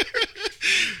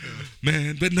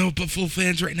 Man, but no, Buffalo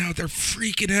fans right now, they're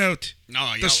freaking out.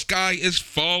 No, the sky is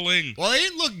falling. Well, they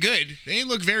didn't look good. They didn't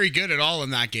look very good at all in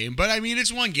that game. But I mean,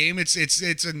 it's one game. It's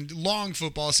a long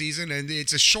football season, and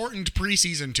it's a shortened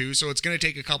preseason too. So it's going to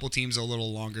take a couple teams a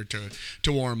little longer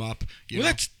to warm up. Well,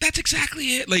 that's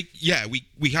exactly it. Like, yeah,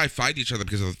 we high-fived each other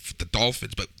because of the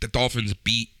Dolphins, but the Dolphins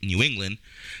beat New England.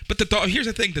 But here's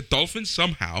the thing: the Dolphins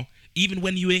somehow, even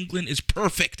when New England is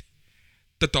perfect,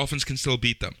 the Dolphins can still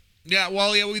beat them. Yeah,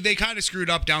 well, they kind of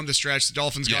screwed up down the stretch. The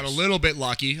Dolphins got a little bit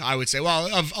lucky, I would say. Well,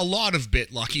 a lot of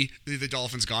bit lucky the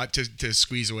Dolphins got to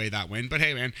squeeze away that win. But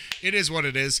hey, man, it is what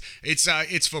it is.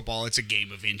 It's football. It's a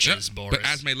game of inches, Boris. But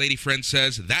as my lady friend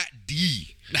says, that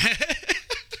D.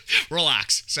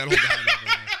 Relax. Settle down over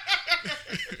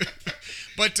there.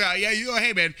 But,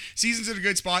 hey, man, season's in a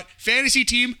good spot. Fantasy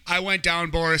team, I went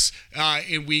down, Boris,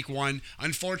 in week 1.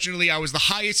 Unfortunately, I was the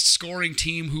highest scoring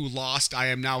team who lost. I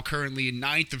am now currently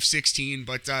 9th of 16,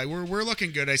 but we're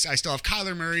looking good. I still have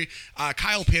Kyler Murray.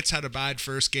 Kyle Pitts had a bad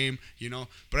first game,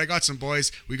 but I got some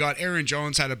boys. We got Aaron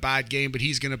Jones had a bad game, but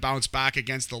he's going to bounce back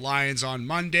against the Lions on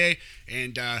Monday.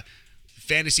 And,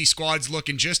 fantasy squad's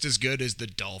looking just as good as the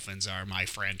Dolphins are, my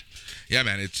friend. Yeah,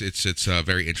 man, it's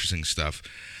very interesting stuff.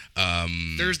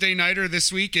 Thursday nighter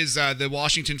this week is the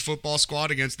Washington football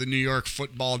squad against the New York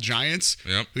football Giants.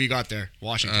 Yep. Who you got there?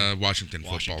 Washington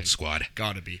football squad.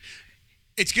 Gotta be.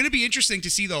 It's going to be interesting to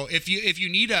see though if you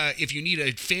need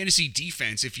a fantasy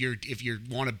defense, if you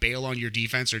want to bail on your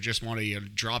defense or just want to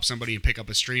drop somebody and pick up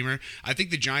a streamer. I think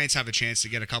the Giants have a chance to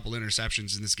get a couple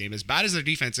interceptions in this game. As bad as their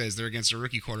defense is, they're against a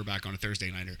rookie quarterback on a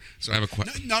Thursday nighter. So I have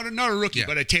a not a rookie,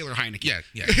 but a Taylor Heineke.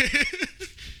 Yeah.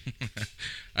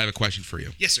 I have a question for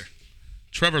you. Yes, sir.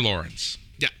 Trevor Lawrence.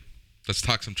 Yeah. Let's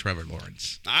talk some Trevor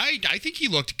Lawrence. I think he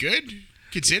looked good.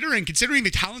 Considering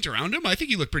the talent around him, I think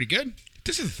he looked pretty good.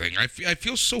 This is the thing. I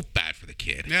feel so bad for the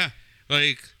kid. Yeah.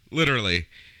 Like, literally.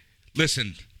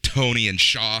 Listen, Tony and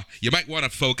Shaw, you might want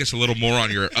to focus a little more on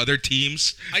your other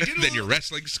teams than your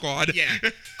wrestling squad. Yeah.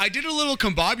 I did a little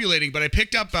combobulating, but I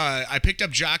picked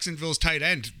up Jacksonville's tight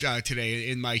end today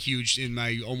in my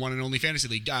one and only fantasy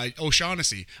league,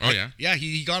 O'Shaughnessy. Oh, yeah? Yeah,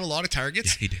 he got a lot of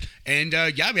targets. Yeah, he did. And,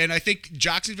 man, I think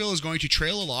Jacksonville is going to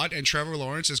trail a lot, and Trevor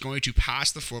Lawrence is going to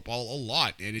pass the football a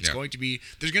lot. And there's going to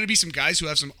be some guys who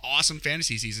have some awesome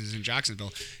fantasy seasons in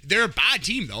Jacksonville. They're a bad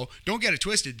team, though. Don't get it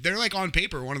twisted. They're, like, on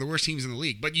paper, one of the worst teams in the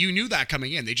league. But you knew that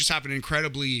coming in. They just have an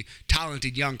incredibly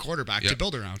talented young quarterback to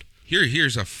build around.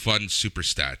 Here's a fun super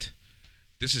stat.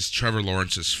 This is Trevor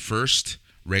Lawrence's first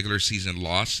regular season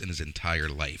loss in his entire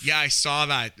life. Yeah, I saw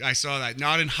that.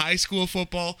 Not in high school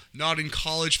football, not in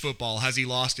college football has he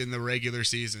lost in the regular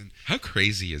season. How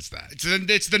crazy is that?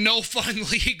 It's the no fun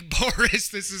league, Boris.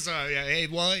 This is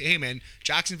hey man,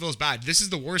 Jacksonville's bad. This is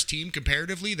the worst team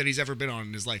comparatively that he's ever been on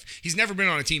in his life. He's never been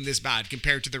on a team this bad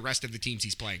compared to the rest of the teams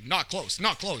he's playing. Not close.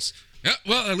 Yeah,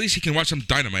 well, at least he can watch some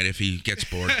Dynamite if he gets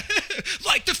bored.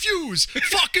 Light the fuse!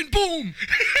 Fucking boom!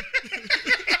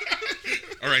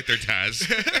 All right there, Taz.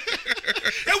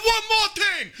 And one more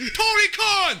thing! Tony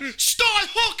Khan! Start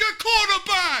hooker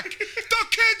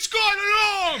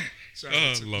Sorry,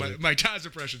 love it. My Taz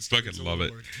impression. Fucking love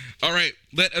it. All right,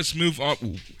 let us move on.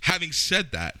 Ooh, having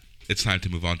said that, it's time to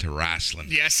move on to wrestling.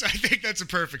 Yes, I think that's a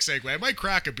perfect segue. I might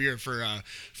crack a beer for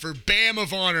Bam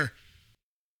of Honor.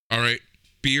 All right,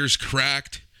 beer's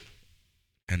cracked,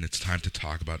 and it's time to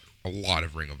talk about a lot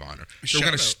of Ring of Honor. So we're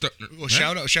gonna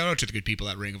shout out to the good people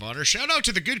at Ring of Honor. Shout out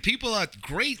to the good people at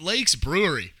Great Lakes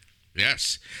Brewery.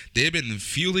 Yes, they've been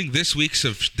fueling this week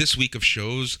of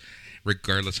shows,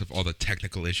 regardless of all the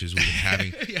technical issues we've been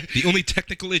having. Yeah. The only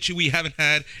technical issue we haven't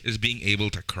had is being able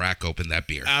to crack open that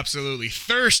beer. Absolutely,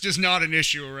 thirst is not an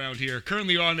issue around here.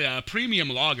 Currently on a premium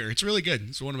lager. It's really good.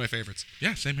 It's one of my favorites.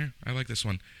 Yeah, same here. I like this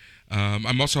one.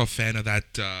 I'm also a fan of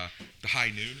that the High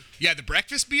Noon. Yeah, the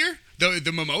breakfast beer,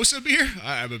 the mimosa beer.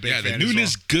 I'm a big fan. Yeah, the Noon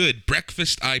is good.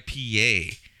 Breakfast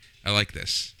IPA. I like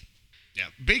this. Yeah,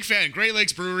 big fan. Great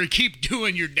Lakes Brewery. Keep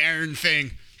doing your darn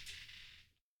thing.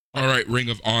 All right, Ring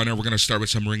of Honor. We're going to start with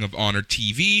some Ring of Honor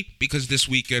TV because this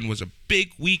weekend was a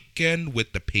big weekend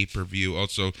with the pay-per-view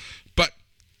also. But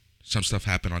some stuff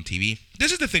happened on TV.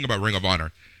 This is the thing about Ring of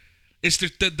Honor. It's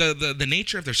the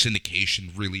nature of their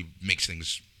syndication really makes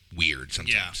things weird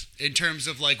sometimes. Yeah, in terms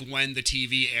of like when the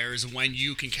TV airs, when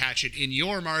you can catch it in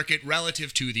your market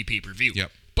relative to the pay-per-view.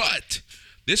 Yep. But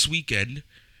this weekend,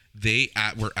 they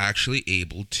were actually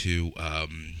able to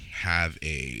have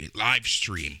a live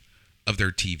stream of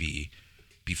their TV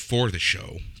before the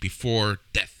show, before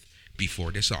Death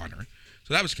Before Dishonor.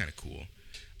 So that was kind of cool.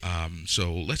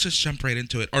 So let's just jump right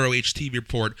into it. ROH TV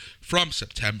report from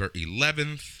September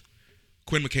 11th.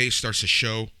 Quinn McKay starts the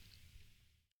show.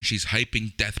 She's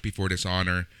hyping Death Before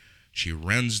Dishonor. She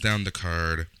runs down the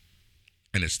card.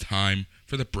 And it's time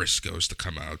for the Briscoes to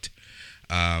come out.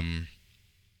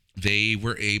 They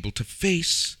were able to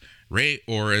face Ray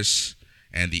Orris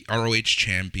and the ROH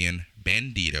champion,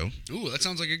 Bandito. Ooh, that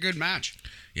sounds like a good match.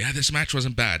 Yeah, this match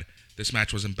wasn't bad. This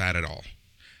match wasn't bad at all.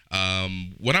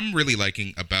 What I'm really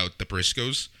liking about the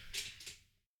Briscoes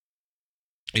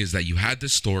is that you had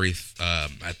this story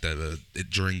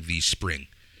during the spring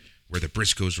where the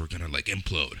Briscoes were going to like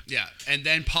implode. Yeah, and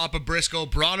then Papa Briscoe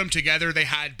brought them together. They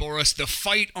had, Boris, the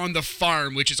fight on the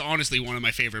farm, which is honestly one of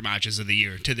my favorite matches of the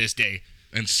year to this day.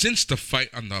 And since the fight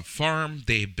on the farm,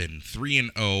 they've been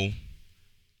 3-0,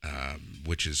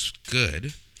 which is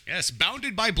good. Yes,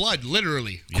 bounded by blood,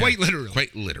 literally. Yeah, quite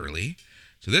literally.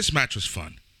 So this match was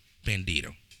fun.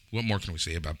 Bandito. What more can we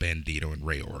say about Bandito and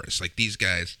Ray Orris? Like, these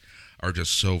guys are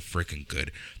just so freaking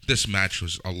good. This match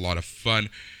was a lot of fun.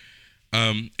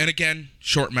 And again,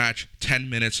 short match, 10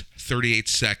 minutes, 38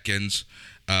 seconds.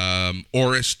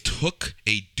 Orris took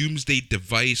a Doomsday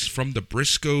device from the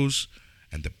Briscoes,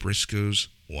 and the Briscoes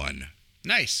won.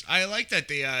 Nice. I like that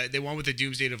they won with the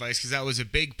Doomsday device because that was a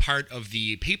big part of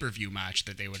the pay-per-view match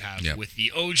that they would have with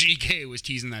the OGK was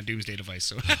teasing that Doomsday device.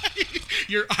 So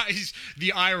your eyes,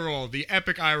 the eye roll, the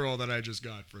epic eye roll that I just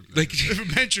got from like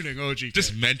mentioning OGK.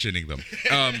 Just mentioning them.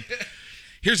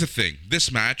 Here's the thing.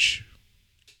 This match,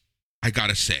 I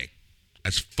gotta say,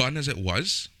 as fun as it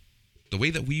was, the way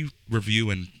that we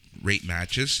review and rate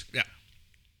matches,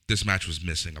 this match was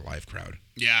missing a live crowd.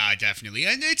 Yeah, definitely.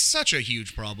 And it's such a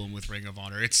huge problem with Ring of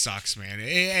Honor. It sucks, man.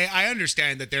 I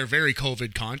understand that they're very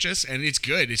COVID conscious, and it's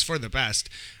good. It's for the best,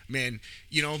 man.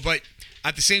 But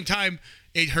at the same time,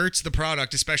 it hurts the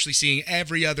product, especially seeing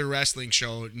every other wrestling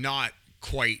show not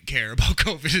quite care about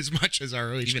COVID as much as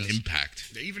ROH Even does.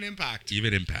 Impact. Even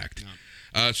Impact.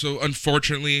 Yeah. So,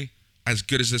 unfortunately, as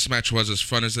good as this match was, as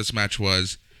fun as this match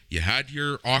was, you had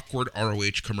your awkward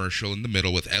ROH commercial in the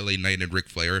middle with LA Knight and Ric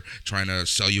Flair trying to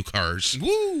sell you cars.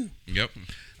 Woo! Yep.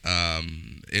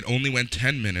 It only went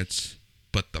 10 minutes,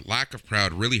 but the lack of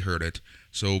crowd really hurt it.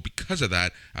 So because of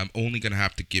that, I'm only going to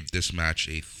have to give this match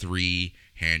a 3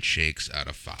 handshakes out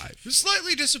of 5.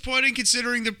 Slightly disappointing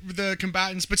considering the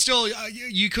combatants, but still,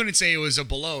 you couldn't say it was a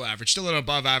below average. Still an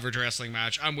above average wrestling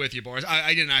match. I'm with you, Boris.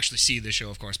 I didn't actually see the show,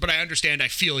 of course, but I understand. I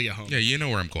feel you, home. Yeah, you know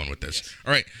where I'm going with this. Yes.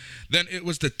 All right. Then it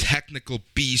was the technical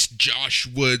beast, Josh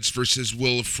Woods versus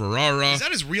Will Ferrara. Is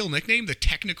that his real nickname, the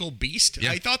technical beast?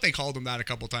 Yeah. I thought they called him that a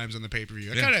couple times on the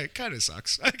pay-per-view. That kind of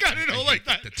sucks. I kind of don't like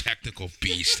that. The technical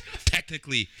beast.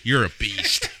 Technically, you're a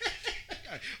beast.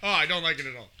 Oh, I don't like it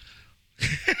at all.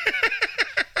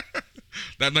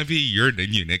 That might be your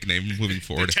new nickname moving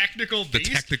forward. The technical beast? The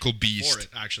technical beast. For it,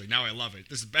 actually. Now I love it.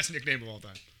 This is the best nickname of all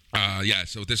time.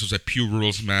 So this was a Pure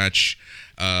Rules match.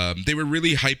 They were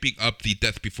really hyping up the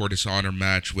Death Before Dishonor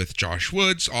match with Josh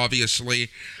Woods, obviously.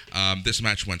 This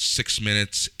match went 6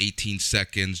 minutes, 18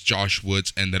 seconds. Josh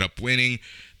Woods ended up winning.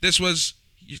 This was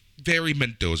very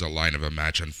Mendoza line of a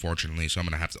match, unfortunately, so I'm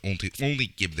going to have to only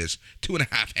give this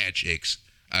 2.5 handshakes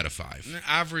out of 5. An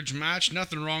average match,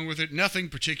 nothing wrong with it, nothing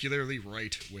particularly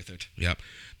right with it. Yep.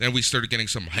 Then we started getting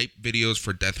some hype videos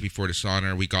for Death Before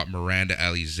Dishonor. We got Miranda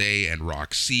Alizé and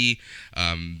Roxy.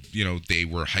 They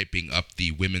were hyping up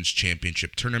the Women's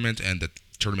Championship tournament and the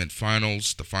tournament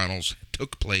finals. The finals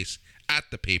took place at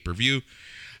the pay-per-view.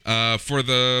 For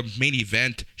the main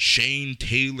event, Shane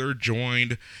Taylor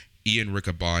joined Ian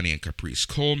Riccaboni and Caprice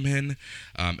Coleman.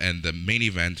 And the main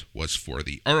event was for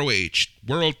the ROH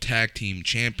World Tag Team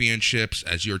Championships,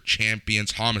 as your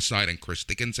champions, Homicide and Chris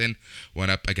Dickinson, went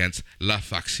up against La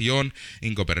Facción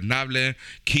Ingobernable,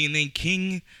 Keenan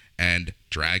King, and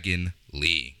Dragon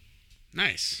Lee.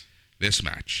 Nice. This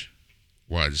match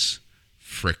was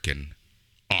freaking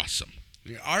awesome.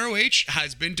 ROH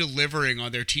has been delivering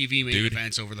on their TV main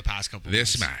events over the past couple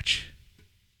This months. match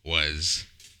was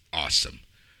awesome.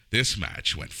 This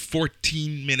match went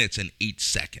 14 minutes and 8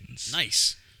 seconds.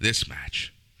 Nice. This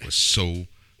match was so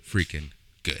freaking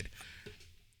good.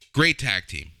 Great tag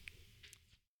team.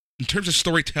 In terms of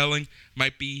storytelling,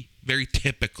 might be very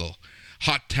typical.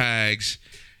 Hot tags,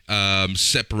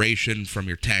 separation from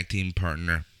your tag team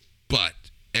partner. But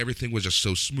everything was just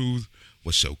so smooth,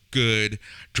 was so good.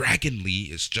 Dragon Lee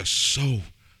is just so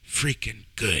freaking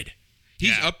good.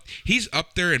 He's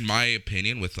up there, in my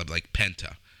opinion, with like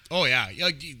Penta. Oh, yeah.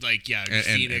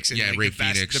 Phoenix and Rey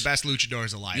the best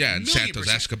luchadors alive. Yeah, and Santos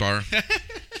Escobar. I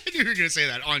knew you were going to say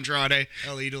that. Andrade,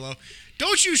 El Idolo.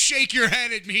 Don't you shake your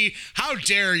head at me. How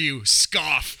dare you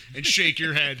scoff and shake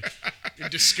your head in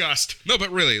disgust. No, but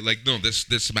really,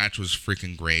 this match was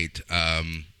freaking great.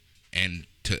 And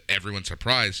to everyone's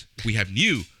surprise, we have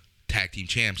new tag team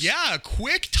champs. Yeah, a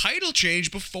quick title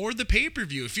change before the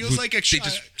pay-per-view. It feels like they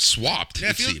just swapped,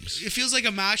 it seems. It feels like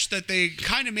a match that they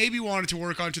kind of maybe wanted to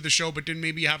work onto the show, but didn't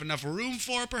maybe have enough room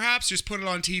for, perhaps. Just put it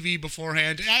on TV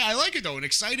beforehand. I like it, though. An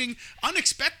exciting,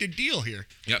 unexpected deal here.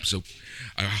 Yep, so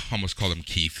I almost called him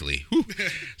Keith Lee.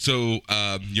 So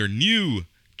your new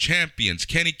champions,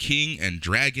 Kenny King and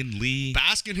Dragon Lee.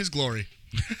 Bask in his glory.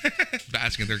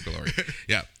 Bask in their glory.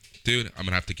 Yeah. Dude, I'm going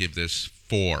to have to give this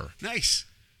 4. Nice.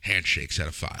 Handshakes out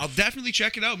of 5. I'll definitely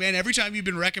check it out, man. Every time you've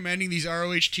been recommending these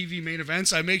ROH TV main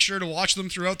events, I make sure to watch them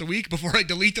throughout the week before I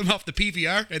delete them off the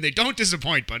PVR, and they don't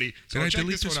disappoint, buddy. So I'll check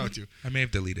this one out too. I may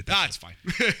have deleted that. It's fine.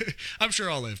 I'm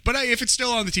sure I'll live. But if it's still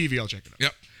on the TV, I'll check it out.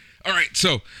 Yep. All right,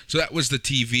 so that was the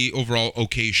TV overall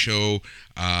okay show.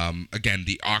 Again,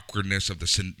 the awkwardness of the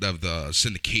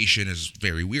syndication is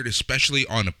very weird, especially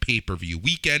on a pay-per-view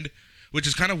weekend, which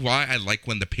is kind of why I like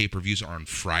when the pay-per-views are on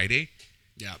Friday.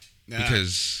 Yeah.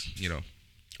 Because,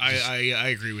 I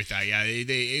agree with that. Yeah,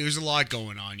 it was a lot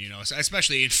going on,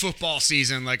 especially in football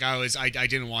season. Like I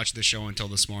didn't watch the show until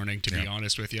this morning, to be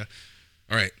honest with you.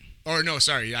 All right. Or no,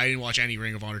 sorry, I didn't watch any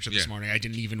Ring of Honor till this morning. I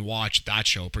didn't even watch that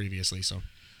show previously. So,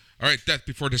 all right, Death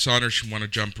Before Dishonor. Want to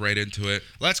jump right into it?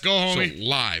 Let's go, homie. So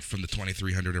live from the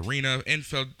 2300 Arena in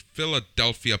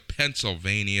Philadelphia,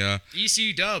 Pennsylvania.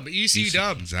 EC Dub.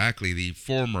 Exactly, the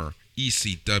former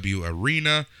ECW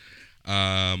Arena.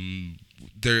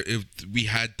 We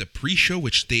had the pre-show,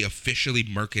 which they officially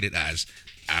marketed as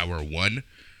Hour 1.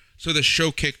 So the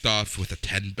show kicked off with a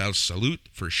 10-bell salute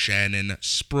for Shannon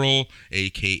Sproul,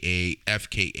 a.k.a.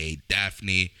 FKA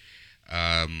Daphne.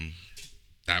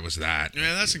 That was that.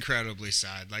 Yeah, that's incredibly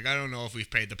sad. Like, I don't know if we've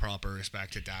paid the proper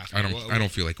respect to Daphne. I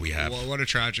don't feel like we have. What a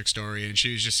tragic story. And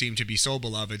she just seemed to be so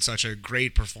beloved, such a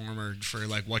great performer for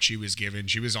like what she was given.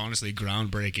 She was honestly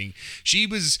groundbreaking. She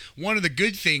was one of the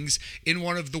good things in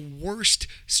one of the worst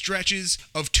stretches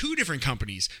of 2 different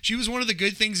companies. She was one of the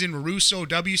good things in Russo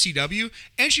WCW,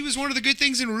 and she was one of the good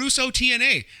things in Russo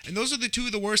TNA. And those are the 2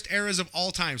 of the worst eras of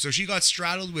all time. So she got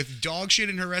straddled with dog shit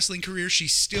in her wrestling career. She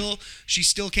still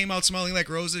came out smelling like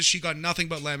roses. She got nothing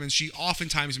but lemons. She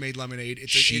oftentimes made lemonade.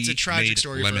 It's a tragic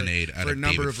story for a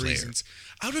number of reasons.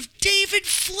 Out of David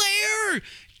Flair!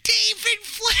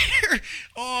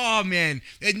 Oh, man.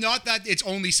 And not that it's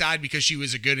only sad because she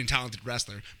was a good and talented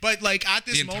wrestler. But, like, at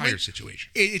this moment... The entire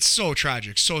situation. It's so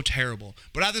tragic, so terrible.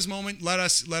 But at this moment, let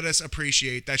us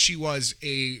appreciate that she was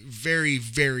a very,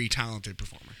 very talented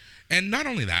performer. And not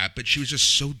only that, but she was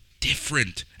just so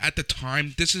different at the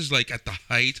time. This is like at the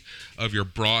height of your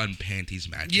bra and panties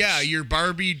matches. Yeah, your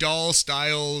Barbie doll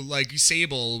style, like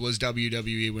Sable was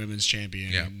WWE Women's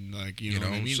Champion. Yeah, and like you know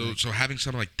what I mean? So having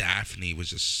someone like Daphne was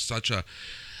just such a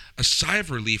sigh of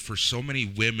relief for so many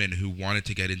women who wanted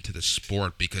to get into the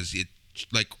sport, because it,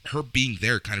 like, her being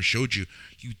there kind of showed you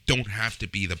don't have to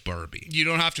be the Barbie. You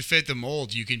don't have to fit the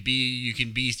mold. You can be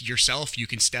yourself. You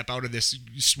can step out of this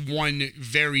one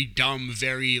very dumb,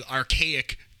 very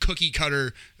archaic cookie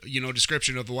cutter,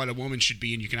 description of what a woman should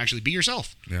be, and you can actually be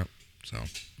yourself. Yeah. So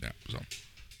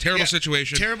Terrible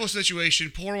situation. Terrible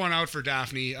situation. Pour one out for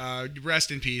Daphne.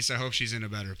 Rest in peace. I hope she's in a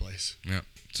better place. Yeah.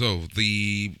 So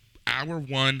the hour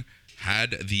one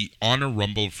had the Honor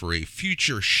Rumble for a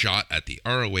future shot at the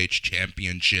ROH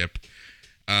Championship.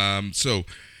 So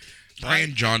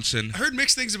Brian Johnson. I heard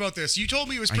mixed things about this. You told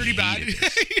me it was pretty bad.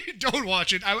 Don't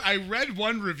watch it. I read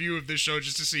one review of this show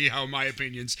just to see how my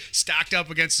opinions stacked up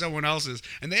against someone else's,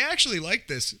 and they actually liked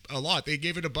this a lot. They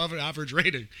gave it above an average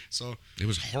rating. So It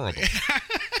was horrible.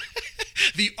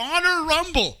 the Honor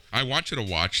Rumble. I want you to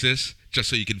watch this just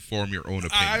so you can form your own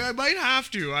opinion. I might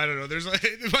have to. I don't know. There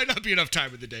might not be enough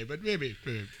time in the day, but maybe.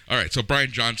 All right, so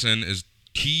Brian Johnson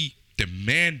he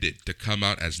demanded to come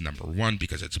out as number one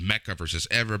because it's Mecca versus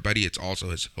everybody. It's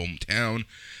also his hometown.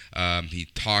 He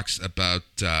talks about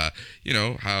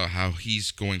how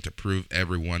he's going to prove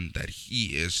everyone that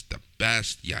he is the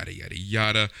best. Yada yada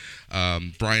yada.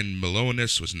 Brian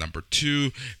Milonis was number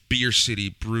two. Beer City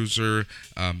Bruiser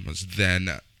was then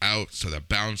out, so the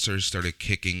bouncers started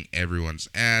kicking everyone's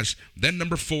ass. Then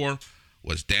number four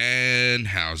was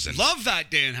Danhausen. Love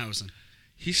that Danhausen.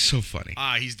 He's so funny.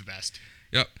 He's the best.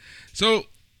 Yep. So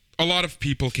a lot of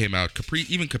people came out.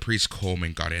 Even Caprice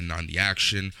Coleman got in on the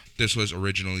action. This was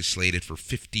originally slated for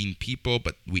 15 people,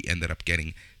 but we ended up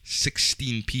getting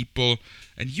 16 people.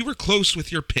 And you were close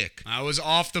with your pick. I was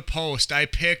off the post. I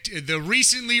picked the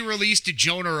recently released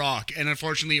Jonah Rock, and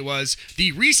unfortunately it was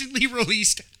the recently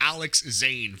released Alex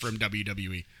Zane from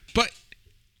WWE. But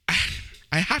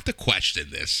I have to question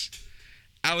this.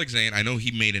 Alex Zane, I know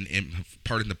he made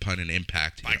pardon the pun, an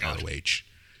impact in ROH.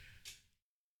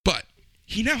 But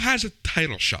he now has a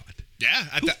title shot. Yeah,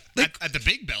 at the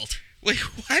big belt. Wait,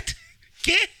 what?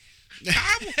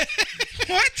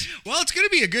 What? Well, it's going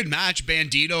to be a good match,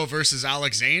 Bandito versus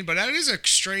Alex Zane, but that is a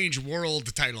strange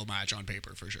world title match on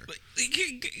paper for sure.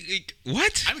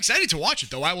 What? I'm excited to watch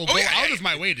it, though. I will go out of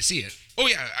my way to see it. Oh,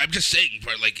 yeah, I'm just saying,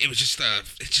 but it was just,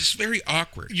 it's just very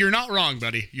awkward. You're not wrong,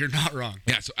 buddy. You're not wrong.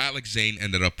 Yeah, so Alex Zane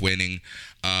ended up winning.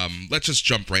 Let's just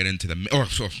jump right into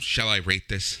so shall I rate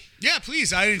this? Yeah,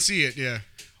 please. I didn't see it, yeah.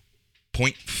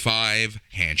 0.5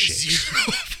 handshakes.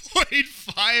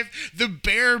 0.5, the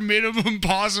bare minimum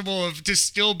possible to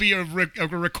still be a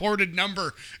recorded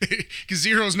number. Because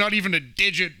 0 is not even a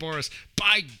digit, Boris.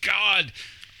 By God.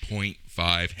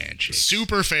 0.5 handshakes.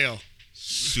 Super fail.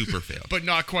 But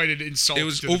not quite an insult. It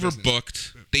was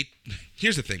overbooked.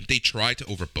 Here's the thing. They tried to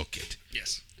overbook it.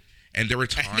 Yes. And there were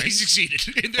times... And they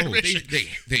succeeded in their mission.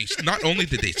 They not only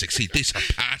did they succeed, they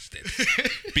surpassed it.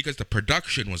 Because the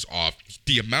production was off.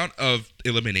 The amount of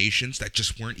eliminations that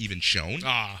just weren't even shown.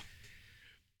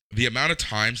 The amount of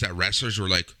times that wrestlers were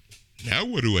like, now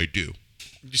what do I do?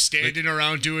 Just standing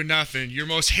around doing nothing. Your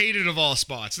most hated of all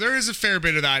spots. There is a fair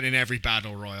bit of that in every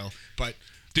Battle Royal. But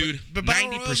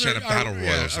 90% of Battle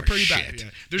Royals are pretty bad. Yeah.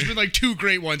 There's been 2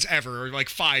 great ones ever, or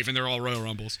 5, and they're all Royal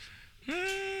Rumbles.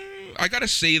 I gotta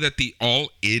say that the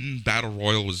all-in Battle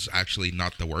Royal was actually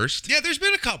not the worst. Yeah, there's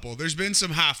been a couple. There's been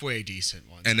some halfway decent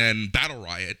ones. And then Battle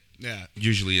Riot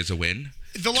usually is a win.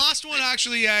 The last one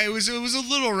actually, it was a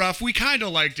little rough. We kind of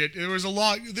liked it. There's a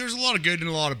lot of good and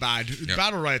a lot of bad. Yep.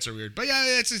 Battle Riots are weird. But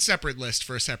yeah, it's a separate list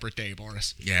for a separate day,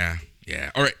 Boris. Yeah.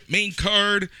 All right, main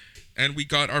card. And we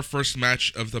got our first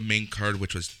match of the main card,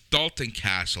 which was Dalton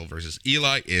Castle versus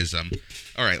Eli Ism.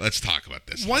 All right, let's talk about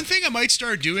this. One thing I might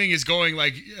start doing is going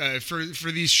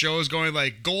for these shows, going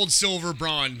gold, silver,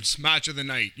 bronze match of the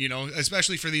night.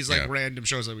 Especially for these random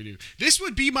shows that we do. This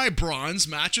would be my bronze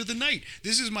match of the night.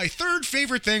 This is my third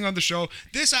favorite thing on the show.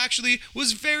 This actually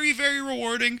was very, very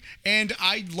rewarding, and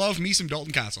I love me some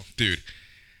Dalton Castle. Dude,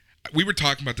 we were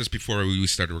talking about this before we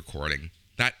started recording.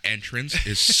 That entrance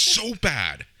is so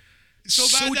bad. So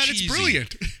bad that cheesy. It's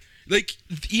brilliant.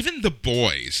 Even the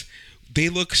boys, they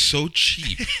look so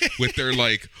cheap with their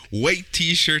white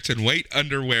t-shirts and white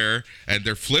underwear and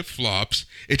their flip-flops.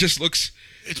 It just looks...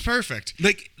 It's perfect.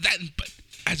 That, but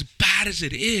as bad as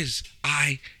it is,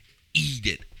 I eat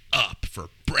it up for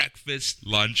breakfast,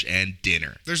 lunch, and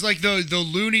dinner. There's the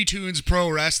Looney Tunes pro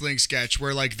wrestling sketch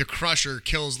where the Crusher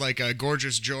kills a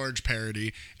Gorgeous George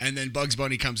parody, and then Bugs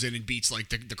Bunny comes in and beats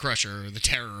the Crusher or the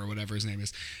Terror or whatever his name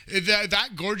is.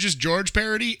 That Gorgeous George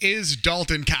parody is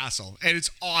Dalton Castle, and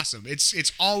it's awesome.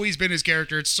 It's always been his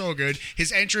character. It's so good.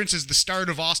 His entrance is the start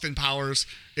of Austin Powers.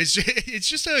 It's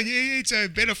a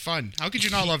bit of fun. How could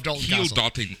you not love Dalton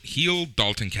Castle? Heel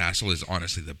Dalton Castle is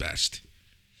honestly the best.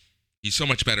 He's so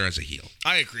much better as a heel.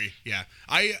 I agree, yeah.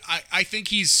 I think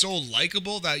he's so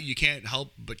likable that you can't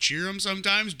help but cheer him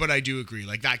sometimes, but I do agree.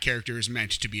 That character is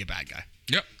meant to be a bad guy.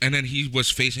 Yep. And then he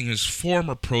was facing his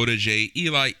former protege,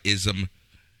 Eli Ism.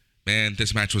 Man,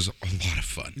 this match was a lot of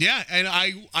fun. Yeah, and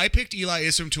I picked Eli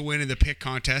Isom to win in the pick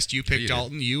contest. You picked you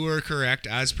Dalton. You were correct,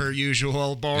 as per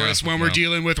usual, Boris, Yeah, when we're well.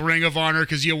 dealing with Ring of Honor,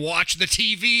 because you watch the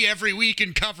TV every week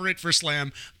and cover it for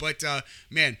Slam. But,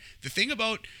 man, the thing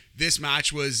about this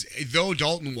match was, though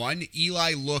Dalton won,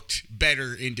 Eli looked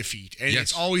better in defeat. And Yes.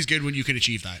 it's always good when you can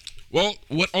achieve that. Well,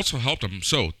 what also helped him,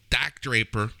 so Dak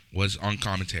Draper was on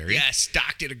commentary. Yes,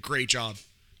 Doc did a great job.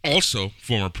 Also,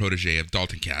 former protege of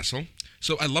Dalton Castle.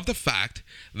 So I love the fact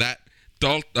that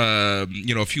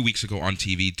a few weeks ago on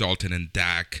TV, Dalton and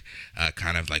Dak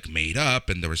kind of like made up,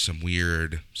 and there was some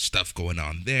weird stuff going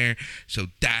on there. So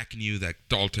Dak knew that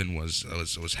Dalton was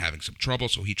having some trouble,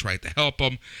 so he tried to help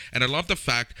him. And I love the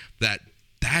fact that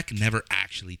Dak never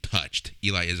actually touched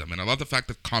Eli Isom, and I love the fact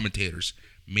that commentators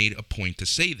made a point to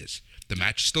say this. The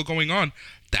match is still going on.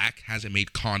 Dak hasn't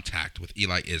made contact with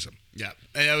Eli Isom. Yeah,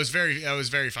 and that was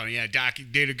very funny. Yeah, Dak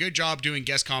did a good job doing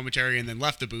guest commentary and then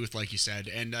left the booth, like you said,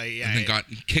 and And then got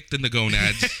kicked in the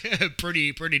gonads.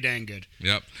 pretty dang good.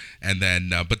 Yep. And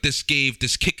then, but this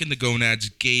kick in the gonads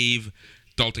gave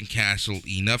Dalton Castle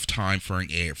enough time for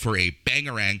a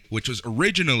bangarang, which was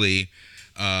originally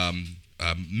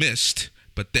missed,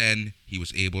 but then he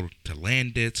was able to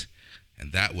land it,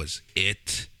 and that was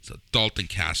it. So Dalton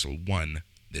Castle won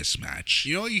this match.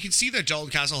 You know, you can see that Dalton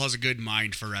Castle has a good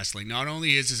mind for wrestling. Not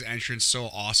only is his entrance so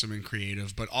awesome and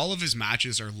creative, but all of his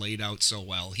matches are laid out so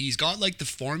well. He's got like the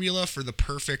formula for the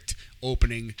perfect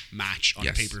opening match on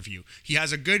Yes. a pay-per-view. He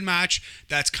has a good match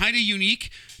that's kind of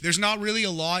unique. There's not really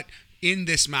a lot in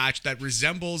this match that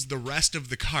resembles the rest of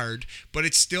the card, but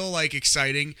it's still like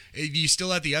exciting. You still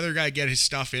let the other guy get his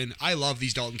stuff in. I love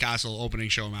these Dalton Castle opening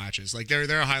show matches. Like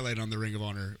they're a highlight on the Ring of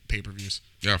Honor pay-per-views.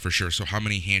 Yeah, for sure. So how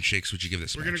many handshakes would you give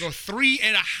this We're match? going to go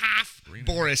 3.5,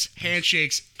 Boris,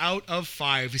 handshakes out of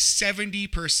 5.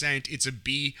 70%. It's a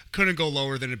B. Couldn't go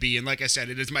lower than a B. And like I said,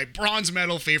 it is my bronze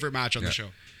medal favorite match on the show.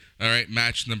 All right,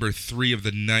 match number 3 of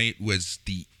the night was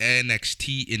the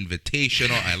NXT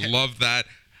Invitational. I love that.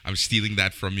 I'm stealing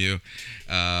that from you.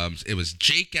 It was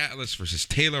Jake Atlas versus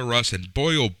Taylor Russ, and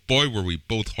boy, oh boy, were we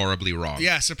both horribly wrong.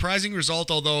 Yeah, surprising result,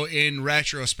 although in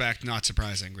retrospect, not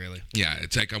surprising, really. Yeah,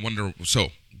 it's like I wonder. So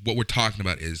what we're talking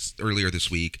about is earlier this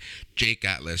week, Jake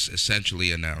Atlas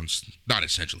essentially announced, not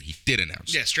essentially, he did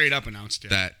announce. Yeah, straight up announced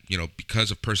it. That, because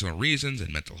of personal reasons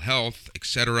and mental health,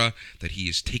 etc., that he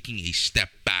is taking a step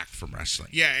back from wrestling.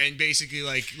 Yeah, and basically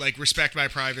like respect my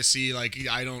privacy. Like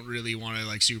I don't really want to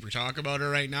like super talk about it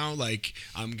right now. Like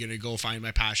I'm gonna go find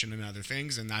my passion in other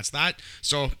things, and that's that.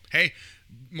 So hey,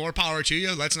 more power to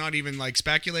you. Let's not even like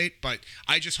speculate, but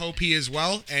I just hope he is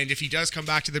well. And if he does come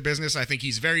back to the business, I think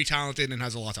he's very talented and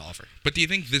has a lot to offer. But do you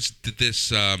think this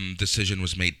decision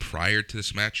was made prior to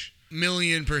this match?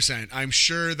 1,000,000%. I'm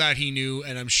sure that he knew,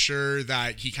 and I'm sure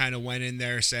that he kind of went in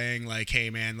there saying like, hey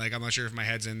man, like I'm not sure if my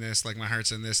head's in this, like my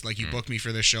heart's in this, like you booked me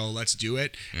for this show, let's do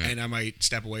it. And I might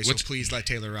step away. So please let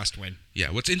Taylor Rust win.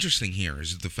 Yeah, what's interesting here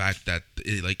is the fact that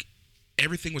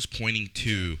everything was pointing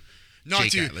to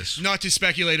Jake Atlas. Not to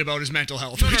speculate about his mental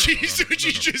health, which he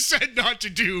just said not to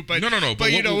do. But no.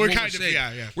 But we're kind of saying,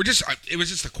 yeah. We're just it was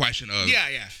just a question of Yeah.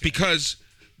 Because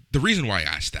the reason why I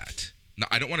asked that, now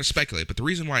I don't want to speculate, but the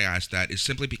reason why I asked that is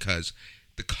simply because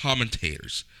the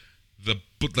commentators,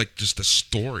 just the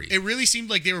story. It really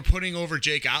seemed like they were putting over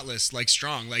Jake Atlas like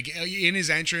strong. Like in his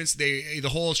entrance, the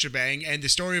whole shebang, and the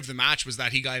story of the match was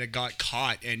that he got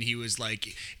caught, and he was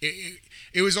like,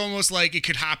 it was almost like it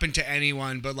could happen to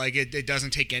anyone, but like it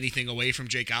doesn't take anything away from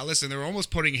Jake Atlas, and they were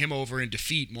almost putting him over in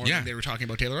defeat more than they were talking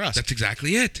about Taylor Russ. That's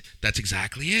exactly it.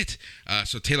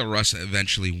 So Taylor Russ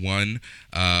eventually won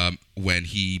when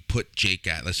he put Jake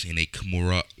Atlas in a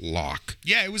Kimura lock.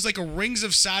 Yeah, it was like a Rings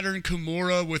of Saturn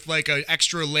Kimura with like an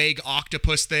extra leg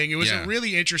octopus thing. It was a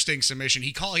really interesting submission.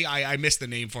 I missed the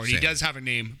name for it. Same. He does have a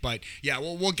name, but yeah,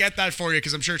 we'll get that for you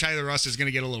because I'm sure Tyler Russ is going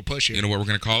to get a little push here. You know what we're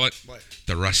going to call it? What?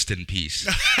 The Rust in Peace.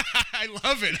 I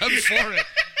love it. I'm for it.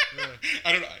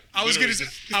 I don't know. I was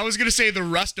gonna say the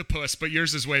Rustopus, but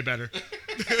yours is way better.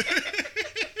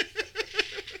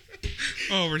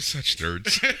 Oh, we're such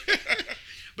nerds.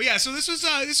 But yeah, so this was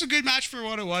a good match for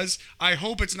what it was. I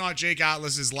hope it's not Jake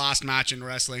Atlas's last match in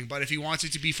wrestling, but if he wants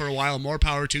it to be for a while, more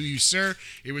power to you, sir.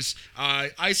 It was.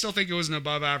 I still think it was an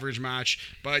above average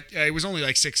match, but it was only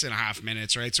like 6.5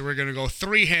 minutes, right? So we're gonna go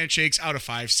 3 handshakes out of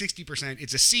 5, 60%.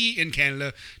 It's a C in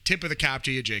Canada. Tip of the cap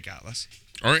to you, Jake Atlas.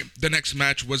 All right, the next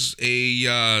match was a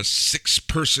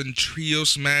 6-person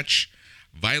trios match.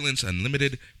 Violence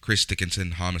Unlimited, Chris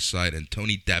Dickinson, Homicide, and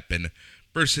Tony Deppen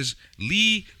versus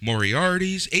Lee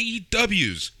Moriarty's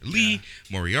AEW's Lee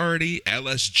Moriarty,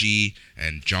 LSG,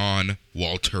 and John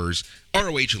Walters.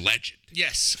 ROH legend.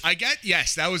 Yes,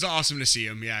 yes, that was awesome to see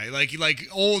him. Yeah, like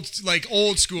old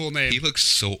school name. He looks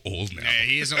so old now. Yeah,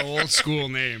 he is an old school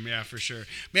name. Yeah, for sure.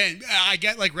 Man, I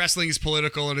get like wrestling is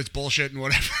political and it's bullshit and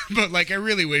whatever, but like I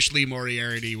really wish Lee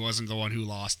Moriarty wasn't the one who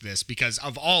lost this, because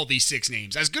of all these 6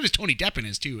 names, as good as Tony Deppen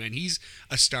is too, and he's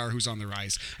a star who's on the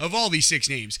rise. Of all these 6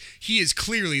 names, he is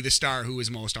clearly the star who is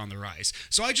most on the rise.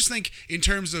 So I just think in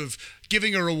terms of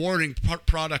giving a rewarding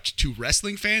product to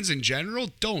wrestling fans in general,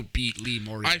 don't beat Lee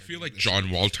Moriarty. I feel like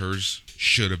John Walters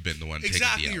should have been the one taking the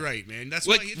L. Exactly right, man. That's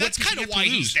Like, why. what That's does he kind of have to why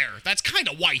he's lose? there. That's kind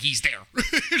of why he's there.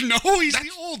 No, he's the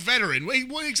old veteran. Wait,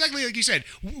 well, exactly like you said.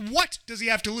 What does he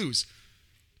have to lose?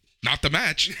 Not the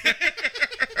match.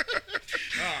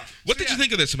 What did you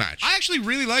think of this match? I actually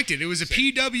really liked it. It was a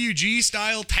PWG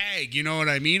style tag. You know what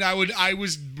I mean? I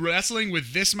was wrestling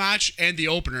with this match and the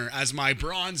opener as my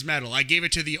bronze medal. I gave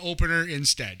it to the opener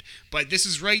instead. But this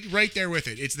is right there with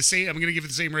it. It's the same. I'm gonna give it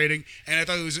the same rating. And I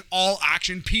thought it was an all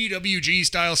action PWG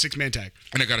style 6-man tag.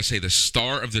 And I gotta say, the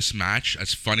star of this match,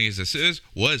 as funny as this is,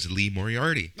 was Lee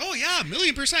Moriarty. Oh yeah,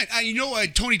 1,000,000%. You know,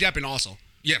 Tony Deppen also.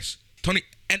 Yes, Tony.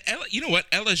 And you know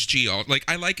what? LSG, like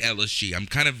I like LSG. I'm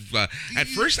kind of at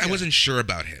first I wasn't sure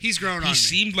about him. He's grown on me. He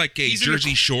seemed like a He's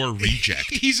Jersey Shore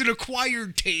reject. He's an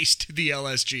acquired taste, the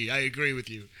LSG. I agree with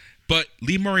you. But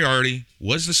Lee Moriarty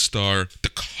was the star.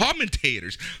 The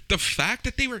commentators, the fact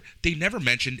that they never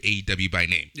mentioned AEW by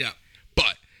name. Yeah.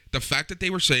 But the fact that they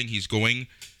were saying he's going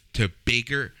to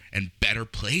bigger and better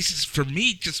places, for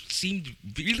me, just seemed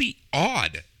really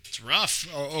odd. It's rough,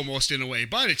 almost in a way,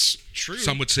 but it's true.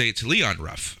 Some would say it's Leon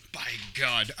Ruff. By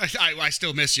God, I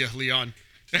still miss you, Leon.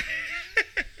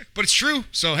 But it's true,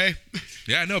 so hey.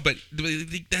 Yeah, no, but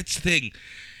that's the thing.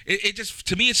 It just,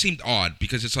 to me, it seemed odd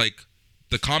because it's like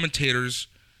the commentators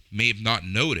may have not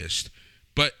noticed,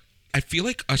 but I feel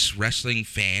like us wrestling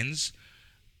fans,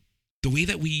 the way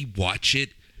that we watch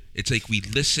it, it's like we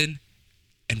listen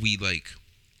and we like,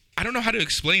 I don't know how to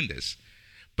explain this.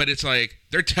 But it's like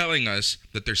they're telling us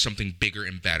that there's something bigger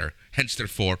and better. Hence,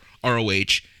 therefore,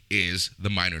 ROH is the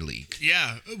minor league.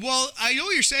 Yeah. Well, I know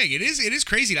what you're saying. It is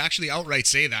crazy to actually outright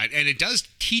say that. And it does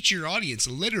teach your audience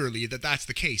literally that that's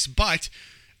the case. But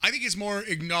I think it's more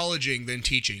acknowledging than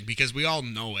teaching because we all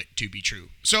know it to be true.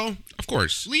 So, Of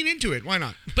course. lean into it. Why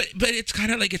not? But it's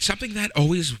kind of like it's something that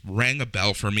always rang a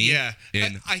bell for me. Yeah.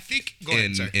 I think... Go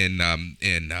ahead, sorry. In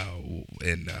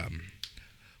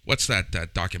what's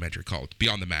that documentary called?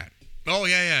 Beyond the Mat. Oh,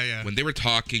 yeah. When they were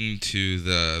talking to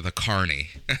the Carney.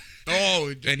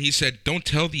 Oh. And he said, don't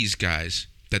tell these guys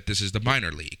that this is the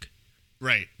minor league.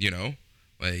 Right. You know?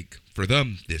 Like, for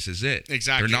them, this is it.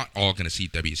 Exactly. They're not all going to see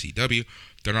WCW.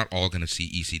 They're not all going to see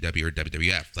ECW or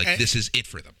WWF. Like, this is it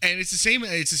for them. And it's the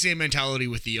same mentality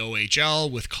with the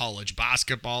OHL, with college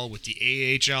basketball, with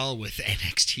the AHL, with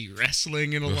NXT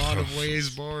wrestling in a lot of ways.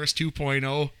 Boris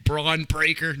 2.0, Braun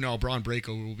Breaker. No, Braun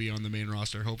Breaker will be on the main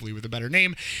roster, hopefully with a better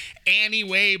name.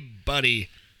 Anyway, buddy.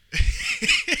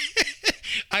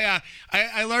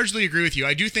 I largely agree with you.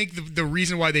 I do think the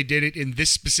reason why they did it in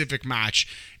this specific match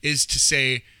is to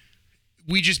say,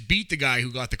 we just beat the guy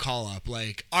who got the call up.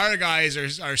 Like, our guys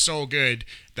are so good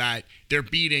that they're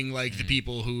beating like the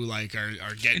people who like are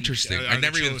getting interesting. Are I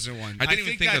never the even chosen one. I didn't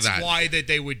even think of that. That's why that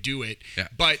they would do it. Yeah.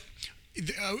 But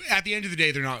at the end of the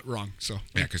day, they're not wrong. So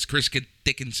yeah, because Chris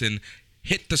Dickinson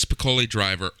hit the Spicoli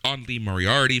driver on Lee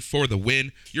Moriarty for the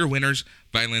win. Your winners,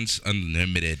 Violence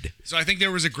Unlimited. So I think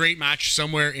there was a great match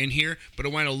somewhere in here, but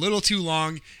it went a little too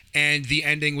long, and the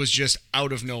ending was just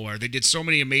out of nowhere. They did so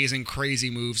many amazing,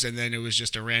 crazy moves, and then it was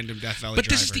just a random Death Valley But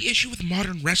driver. this is the issue with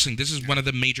modern wrestling. This is one of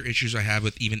the major issues I have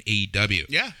with even AEW.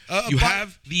 Yeah. You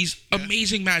have these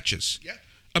amazing matches. Yeah.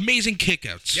 Amazing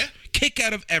kickouts. Yeah. Kick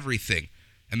out of everything.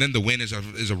 And then the win is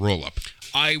a roll-up.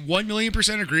 I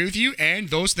 1,000,000% agree with you, and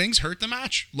those things hurt the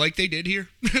match, like they did here.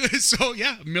 So,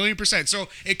 yeah, 1,000,000%. So,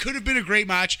 it could have been a great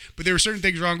match, but there were certain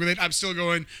things wrong with it. I'm still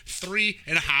going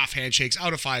 3.5 handshakes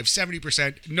out of 5,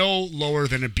 70%. No lower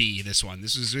than a B, this one.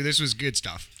 This was good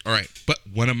stuff. All right. But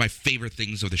one of my favorite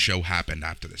things of the show happened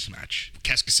after this match.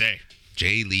 Qu'est-ce que c'est?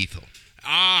 Jay Lethal.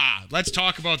 Let's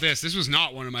talk about this. This was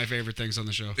not one of my favorite things on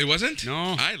the show. It wasn't?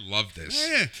 No. I love this.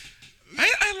 Eh.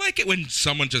 I like it when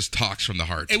someone just talks from the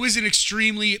heart. It was an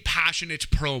extremely passionate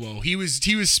promo. He was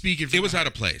speaking from It was the heart.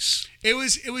 out of place. It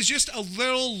was just a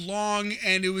little long,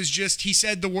 and it was just he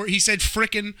said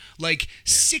frickin' like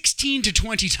 16 to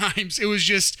 20 times. It was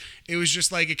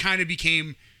just like it kind of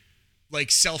became like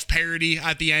self-parody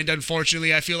at the end,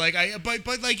 unfortunately. I feel like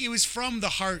but like it was from the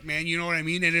heart, man, you know what I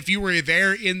mean? And if you were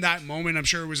there in that moment, I'm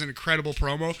sure it was an incredible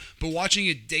promo, but watching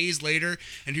it days later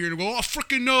and hearing him go, oh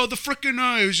frickin' no, the frickin'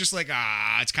 no, it was just like,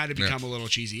 it's kind of become a little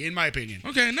cheesy in my opinion.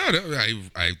 Okay, no,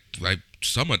 I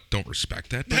somewhat don't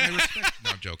respect that, but I respect. No,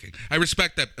 I'm joking. I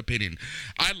respect that opinion.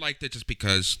 I liked it just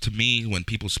because, to me, when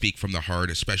people speak from the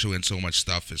heart, especially when so much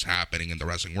stuff is happening in the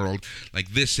wrestling world, like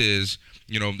this is,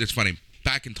 it's funny.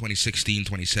 Back in 2016,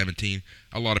 2017,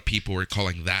 a lot of people were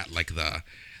calling that like the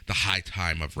high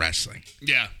time of wrestling.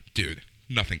 Yeah, dude.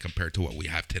 Nothing compared to what we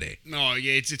have today. No,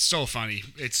 yeah, it's so funny.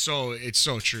 It's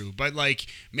so true. But like,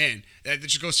 man, that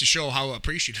just goes to show how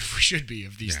appreciative we should be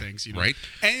of these things, right?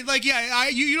 And like, yeah,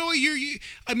 you know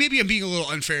what, maybe I'm being a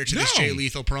little unfair to this Jay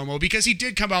Lethal promo because he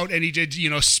did come out and he did,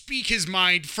 speak his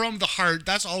mind from the heart.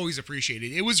 That's always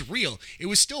appreciated. It was real. It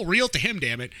was still real to him,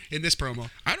 damn it, in this promo.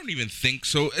 I don't even think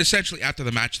so. Essentially, after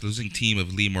the match, the losing team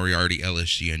of Lee Moriarty,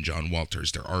 LSG, and John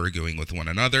Walters, they're arguing with one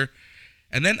another.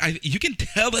 And then you can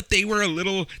tell that they were a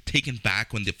little taken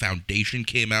back when the Foundation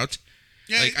came out.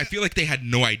 Yeah, I feel like they had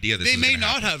no idea this was going to happen. They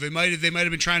may not have. They might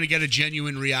have been trying to get a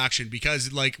genuine reaction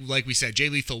because, like we said, Jay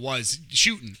Lethal was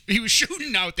shooting. He was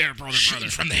shooting out there, brother.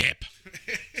 From the hip.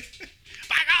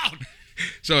 Back out!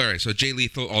 So, all right. So, Jay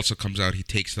Lethal also comes out. He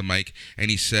takes the mic,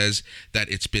 and he says that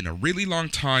it's been a really long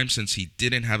time since he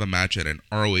didn't have a match at an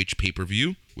ROH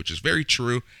pay-per-view, which is very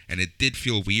true, and it did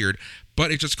feel weird. But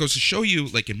it just goes to show you,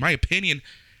 like, in my opinion,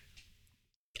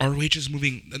 ROH is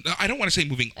moving. I don't want to say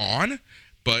moving on,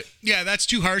 but yeah, that's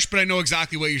too harsh. But I know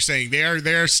exactly what you're saying.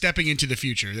 They're stepping into the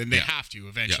future, and they have to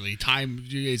eventually. Time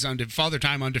is Father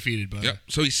Time undefeated, but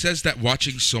So he says that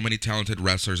watching so many talented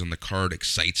wrestlers on the card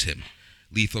excites him.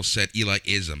 Lethal said Eli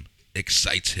Ism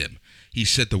excites him. He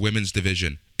said the women's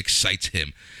division excites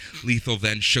him. Lethal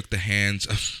then shook the hands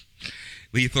of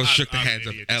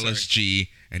LSG,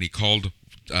 and he called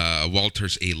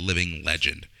Walters a living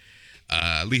legend.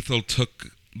 Lethal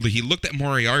looked at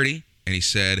Moriarty and he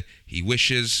said he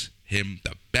wishes him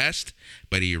the best,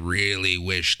 but he really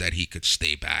wished that he could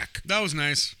stay back. That was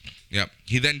nice. Yep.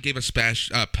 He then gave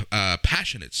a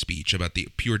passionate speech about the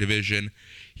Pure Division.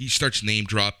 He starts name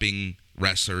dropping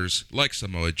wrestlers like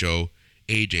Samoa Joe,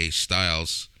 AJ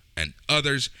Styles, and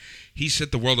others. He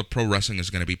said the world of pro wrestling is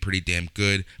going to be pretty damn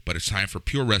good, but it's time for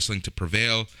pure wrestling to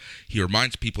prevail. He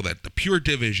reminds people that the Pure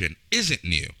Division isn't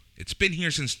new. It's been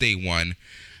here since day one,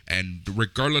 and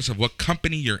regardless of what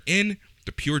company you're in,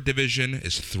 the Pure Division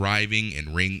is thriving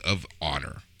in Ring of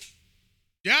Honor.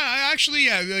 Yeah,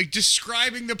 like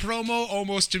describing the promo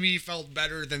almost to me felt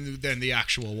better than the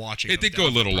actual watching. It did go a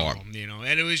little long,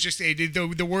 and it was just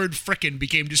the word frickin'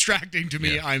 became distracting to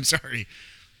me. Yeah. I'm sorry.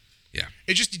 Yeah.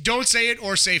 It just don't say it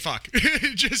or say fuck.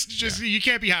 just you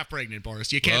can't be half pregnant,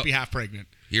 Boris. You can't be half pregnant.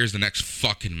 Here's the next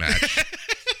fucking match.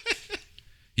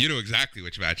 You know exactly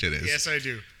which match it is. Yes, I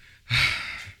do.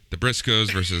 The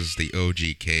Briscoes versus the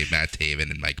OGK, Matt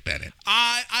Taven and Mike Bennett.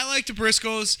 I like the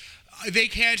Briscoes. They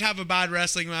can't have a bad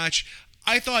wrestling match.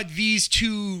 I thought these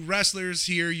two wrestlers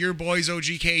here, your boys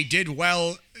OGK, did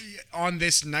well on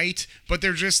this night, but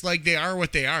they're just like, they are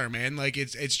what they are, man. Like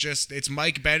it's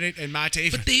Mike Bennett and Matt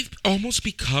Taven. But they've almost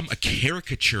become a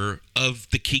caricature of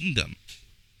the Kingdom.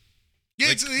 Yeah,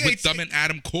 like, with them and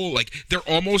Adam Cole, like they're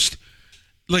almost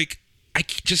like I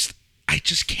just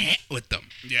can't with them.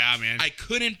 Yeah, man. I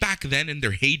couldn't back then in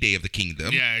their heyday of the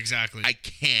Kingdom. Yeah, exactly. I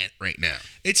can't right now.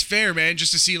 It's fair, man,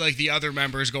 just to see like the other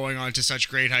members going on to such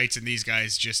great heights and these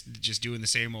guys just doing the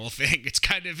same old thing. It's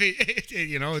kind of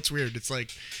it's weird. It's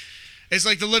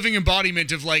like the living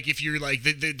embodiment of like if you're like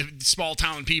the small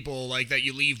town people like that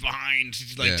you leave behind,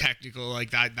 like technical like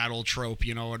that old trope,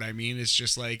 you know what I mean? It's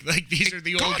just like these are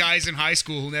the old guys in high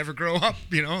school who never grow up,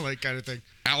 like kind of thing.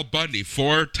 Al Bundy,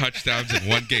 4 touchdowns in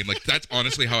one game. Like that's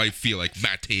honestly how I feel like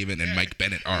Matt Taven and Mike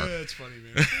Bennett are. That's funny,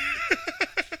 man.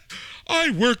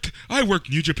 I worked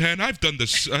New Japan. I've done the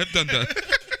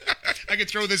I could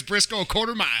throw this Briscoe a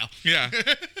quarter mile. Yeah.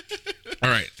 All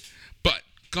right. But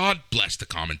God bless the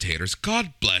commentators.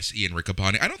 God bless Ian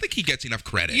Riccaboni. I don't think he gets enough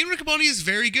credit. Ian Riccaboni is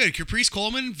very good. Caprice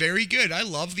Coleman, very good. I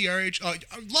love the RH.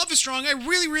 Love is strong. I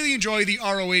really, really enjoy the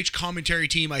ROH commentary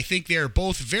team. I think they are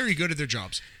both very good at their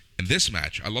jobs. In this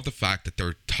match, I love the fact that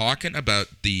they're talking about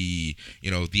the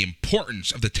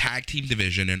importance of the tag team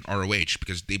division in ROH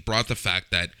because they brought the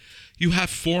fact that you have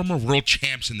former world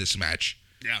champs in this match.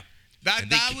 Yeah.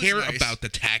 And they care about the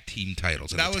tag team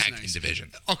titles and the tag team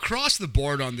division. Across the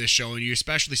board on this show, and you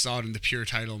especially saw it in the Pure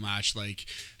title match, like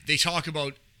they talk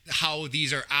about how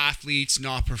these are athletes,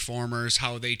 not performers,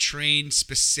 how they train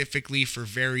specifically for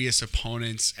various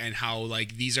opponents, and how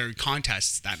like these are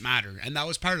contests that matter. And that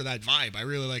was part of that vibe. I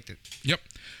really liked it. Yep.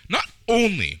 Not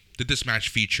only did this match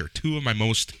feature two of my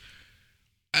most,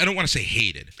 I don't want to say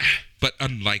hated, but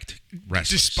unliked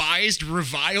wrestlers. Despised,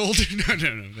 reviled.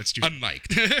 No, that's too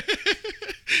Unliked.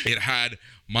 It had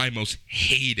my most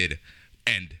hated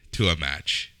end to a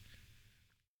match.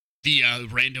 The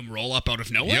random roll up out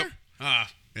of nowhere? Yep.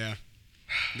 Yeah.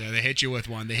 Yeah, they hit you with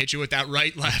one. They hit you with that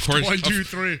right, left. Of course, 1, 2,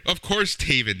 3. Of course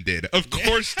Taven did. Of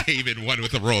course Taven won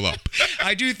with a roll-up.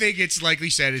 I do think it's, like we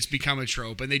said, it's become a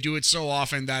trope, and they do it so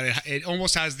often that it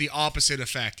almost has the opposite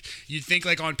effect. You'd think,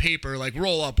 like, on paper, like,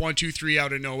 roll up, 1, 2, 3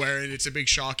 out of nowhere, and it's a big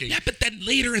shocking. Yeah, but then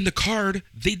later in the card,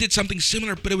 they did something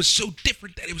similar, but it was so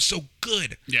different that it was so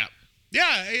good. Yeah.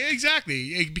 Yeah,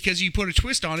 exactly. Because you put a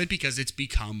twist on it because it's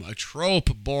become a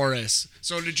trope, Boris.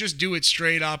 So to just do it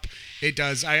straight up, it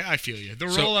does. I feel you. The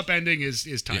roll-up ending is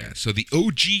tired. Yeah, so the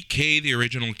OGK, the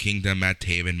original Kingdom, Matt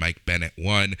Taven, Mike Bennett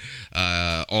won.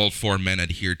 All four men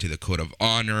adhered to the Code of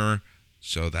Honor.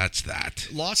 So that's that.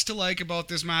 Lots to like about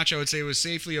this match. I would say it was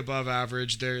safely above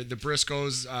average. The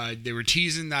Briscoes, they were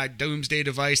teasing that Doomsday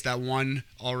device that won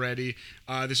already.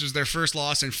 This was their first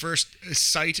loss and first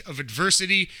sight of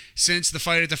adversity since the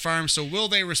fight at the farm. So will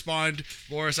they respond,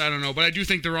 Boris? I don't know. But I do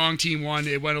think the wrong team won.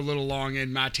 It went a little long,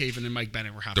 and Matt Taven and Mike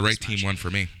Bennett were happy. The right team won for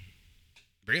me.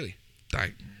 Really?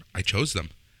 I chose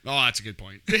them. Oh, that's a good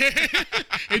point.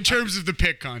 In terms of the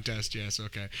pick contest, yes,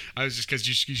 okay. I was just because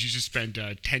you just spent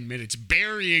 10 minutes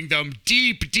burying them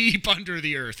deep under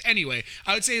the earth. Anyway,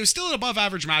 I would say it was still an above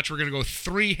average match. We're going to go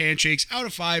 3 handshakes out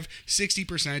of 5,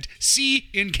 60%. C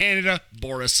in Canada,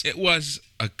 Boris. It was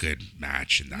a good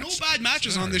match. And no bad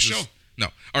matches on this show. No.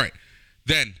 All right.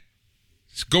 Then,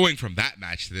 going from that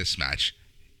match to this match,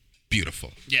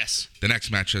 beautiful. Yes. The next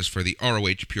match is for the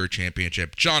ROH Pure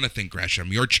Championship. Jonathan Gresham,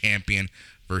 your champion,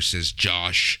 versus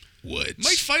Josh Woods.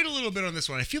 Might fight a little bit on this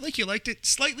one. I feel like you liked it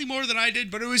slightly more than I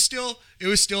did, but it was still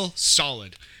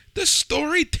solid. The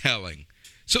storytelling.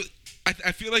 So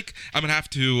I feel like I'm gonna have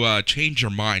to change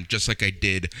your mind, just like I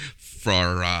did for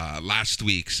last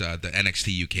week's the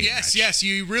NXT UK match. Yes,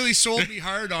 you really sold me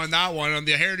hard on that one, on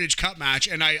the Heritage Cup match,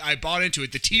 and I bought into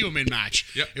it, the Teoman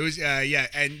match. Yep. It was,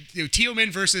 and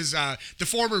Teoman versus the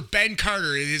former Ben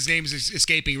Carter. His name is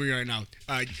escaping me right now.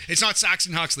 It's not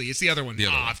Saxon Huxley, it's the other one.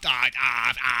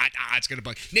 It's going to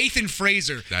bug. Nathan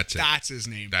Fraser. That's it. That's his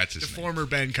name. That's his name. The former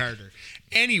Ben Carter.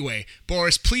 Anyway,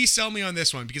 Boris, please sell me on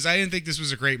this one, because I didn't think this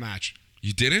was a great match.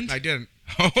 You didn't? I didn't.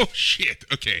 Oh, shit.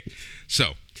 Okay.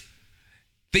 So,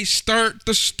 they start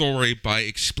the story by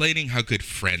explaining how good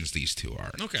friends these two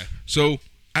are. Okay. So,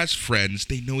 as friends,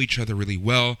 they know each other really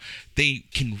well. They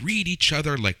can read each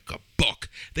other like a book.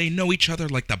 They know each other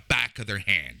like the back of their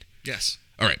hand. Yes.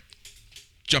 All right.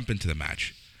 Jump into the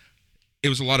match. It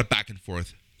was a lot of back and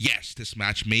forth. Yes, this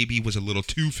match maybe was a little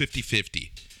too 50-50.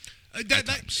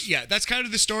 That's kind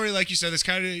of the story, like you said. That's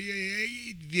kind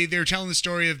of they're telling the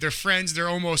story of their friends. They're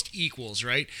almost equals,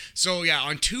 right? So yeah,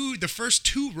 on the first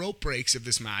 2 rope breaks of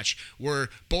this match were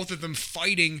both of them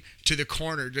fighting to the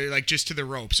corner, like just to the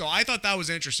rope. So I thought that was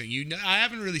interesting. I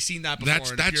haven't really seen that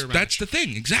before. That's the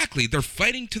thing. Exactly. They're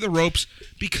fighting to the ropes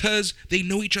because they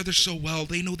know each other so well.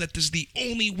 They know that this is the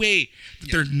only way that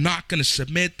they're not going to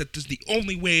submit. That this is the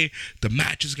only way the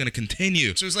match is going to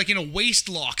continue. So it was like in a waist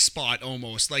lock spot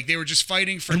almost. Like they were just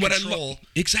fighting for control.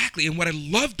 Exactly. And what I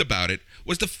loved about it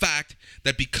was the fact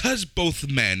that because both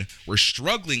men were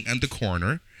struggling in the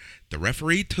corner, the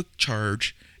referee took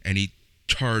charge and he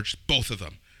charged both of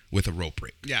them with a rope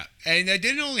break. Yeah. And that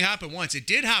didn't only happen once. It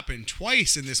did happen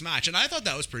twice in this match. And I thought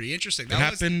that was pretty interesting. It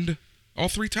happened all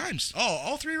 3 times. Oh,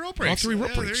 all 3 rope breaks. All 3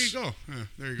 rope breaks. There you go.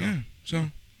 There you go. Yeah. So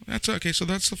that's okay. So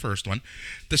that's the first one.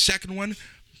 The second one,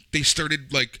 they started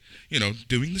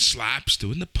doing the slaps,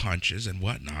 doing the punches and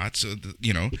whatnot. So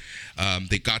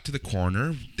they got to the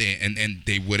corner, and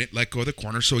they wouldn't let go of the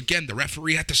corner. So again, the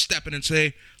referee had to step in and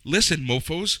say, "Listen,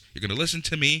 mofos, you're gonna listen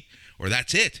to me, or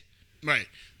that's it." Right.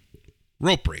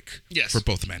 Rope break. Yes. For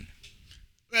both men.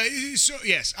 So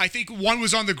yes, I think 1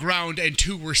 was on the ground and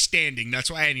 2 were standing. That's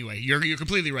why. Anyway, you're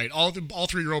completely right. All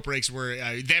 3 rope breaks were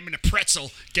them and a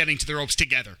pretzel getting to the ropes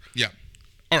together. Yeah.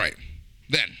 All right.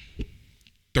 Then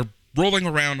they're rolling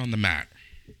around on the mat.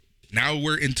 Now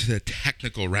we're into the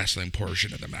technical wrestling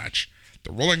portion of the match.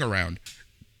 They're rolling around.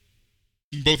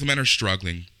 Both men are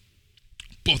struggling.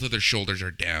 Both of their shoulders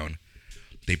are down.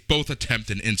 They both attempt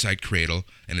an inside cradle,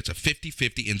 and it's a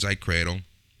 50-50 inside cradle.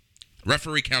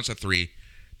 Referee counts at 3.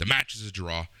 The match is a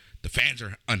draw. The fans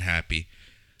are unhappy.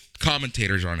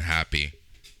 Commentators are unhappy.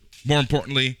 More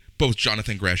importantly, both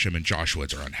Jonathan Gresham and Josh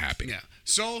Woods are unhappy. Yeah.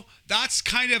 So that's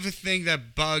kind of a thing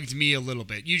that bugged me a little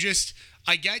bit.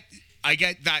 I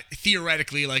get that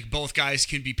theoretically, like, both guys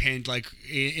can be pinned. Like,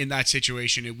 in that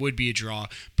situation, it would be a draw.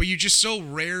 But you just so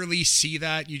rarely see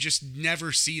that. You just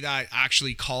never see that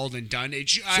actually called and done.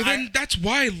 That's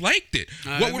why I liked it.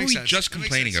 What were we just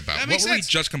complaining about? We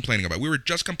just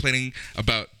complaining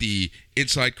about the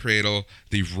inside cradle,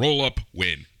 the roll-up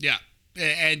win. Yeah.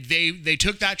 And they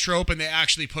took that trope and they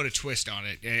actually put a twist on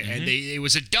it, and it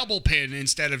was a double pin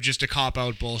instead of just a cop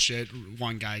out bullshit.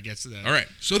 One guy gets the. All right,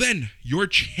 so then your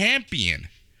champion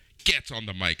gets on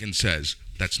the mic and says,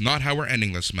 "That's not how we're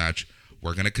ending this match.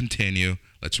 We're gonna continue.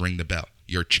 Let's ring the bell."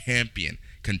 Your champion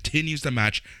continues the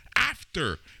match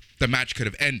after the match could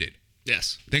have ended.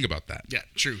 Yes. Think about that. Yeah,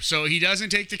 true. So he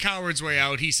doesn't take the coward's way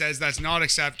out. He says that's not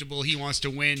acceptable. He wants to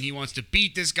win. He wants to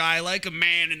beat this guy like a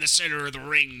man in the center of the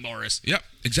ring, Morris. Yep,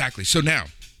 exactly. So now,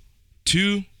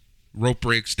 2 rope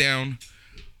breaks down.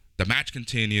 The match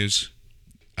continues.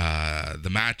 The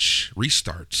match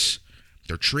restarts.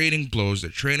 They're trading blows. They're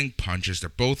trading punches. They're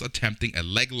both attempting a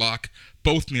leg lock,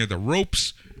 both near the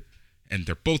ropes. And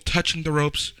they're both touching the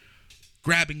ropes,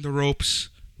 grabbing the ropes.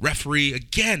 Referee,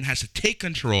 again, has to take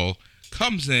control.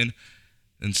 Comes in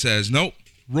and says, nope,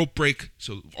 rope break.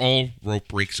 So all rope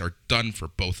breaks are done for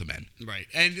both the men. Right.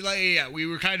 And we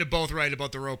were kind of both right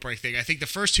about the rope break thing. I think the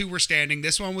first 2 were standing.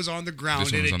 This one was on the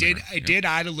ground, and it did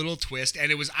add a little twist,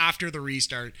 and it was after the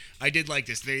restart. I did like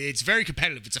this. It's very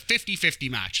competitive. It's a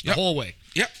 50-50 match the whole way.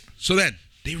 Yep. So then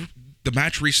the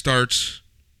match restarts,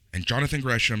 and Jonathan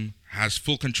Gresham has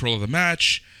full control of the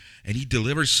match, and he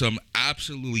delivers some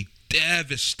absolutely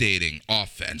devastating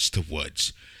offense to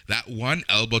Woods. That one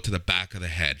elbow to the back of the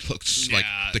head looks like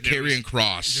the Karrion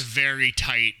Kross. It's a very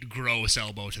tight, gross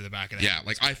elbow to the back of the head. Yeah,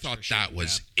 like I thought that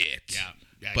was it.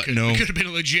 Yeah, but it could have been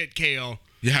a legit KO.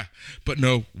 Yeah, but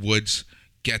no, Woods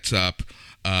gets up.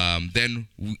 Then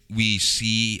we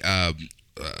see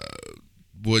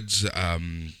Woods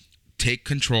take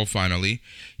control finally.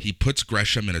 He puts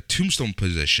Gresham in a tombstone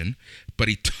position, but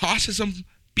he tosses him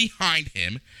behind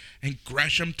him, and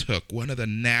Gresham took one of the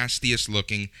nastiest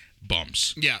looking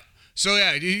bumps. Yeah. So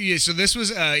so this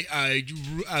was a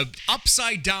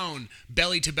upside down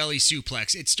belly to belly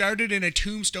suplex. It started in a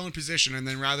tombstone position, and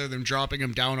then rather than dropping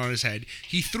him down on his head,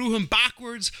 he threw him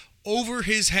backwards over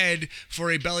his head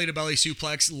for a belly to belly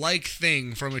suplex like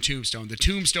thing from a tombstone. The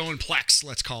tombstone plex,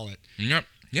 let's call it. Yep.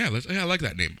 Yeah, I like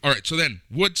that name. All right, so then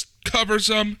Woods covers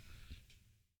him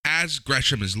as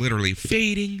Gresham is literally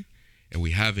fading. And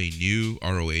we have a new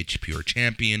ROH Pure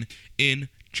Champion in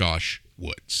Josh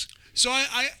Woods. So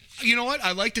I you know what?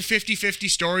 I like the 50-50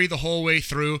 story the whole way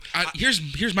through.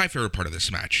 Here's my favorite part of this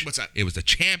match. What's that? It was the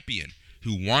champion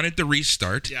who wanted the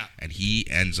restart, and he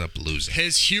ends up losing.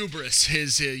 His hubris,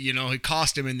 it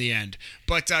cost him in the end.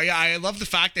 But I love the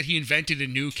fact that he invented a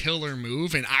new killer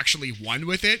move and actually won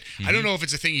with it. Mm-hmm. I don't know if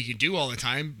it's a thing you can do all the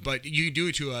time, but you can do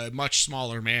it to a much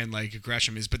smaller man like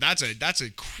Gresham is. But that's a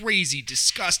crazy,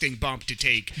 disgusting bump to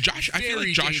take. I feel like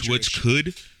Josh Woods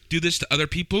could do this to other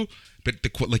people, but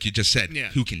like you just said,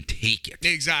 who can take it?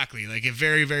 Exactly, like a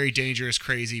very, very dangerous,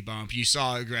 crazy bump. You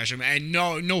saw Gresham, and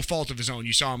no fault of his own.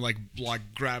 You saw him like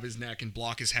grab his neck and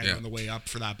block his head on the way up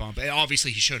for that bump. And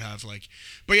obviously, he should have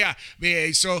but yeah.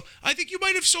 So I think you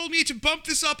might have sold me to bump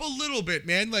this up a little bit,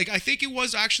 man. Like I think it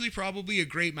was actually probably a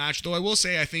great match, though. I will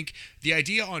say I think the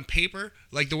idea on paper,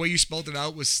 like the way you spelled it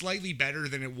out, was slightly better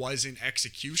than it was in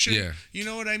execution. Yeah, you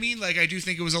know what I mean? Like I do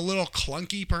think it was a little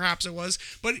clunky, perhaps it was,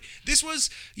 but this was,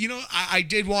 I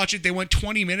did watch it. They went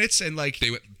 20 minutes and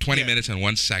they went 20 minutes and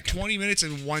 1 second. 20 minutes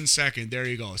and 1 second. There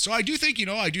you go. So I do think,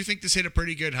 this hit a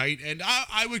pretty good height, and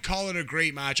I would call it a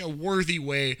great match, a worthy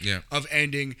way of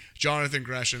ending Jonathan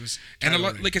Gresham's. And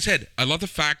like I said, I love the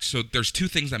fact. So there's 2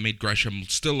 things that made Gresham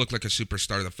still look like a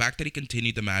superstar: the fact that he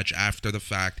continued the match after the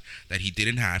fact that he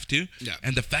didn't have to,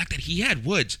 and the fact that he had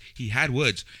Woods.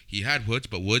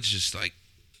 But Woods just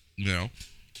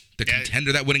the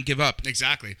contender that wouldn't give up.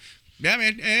 Exactly. Yeah,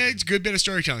 man, it's a good bit of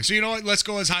storytelling. So you know what? Let's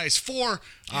go as high as 4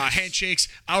 handshakes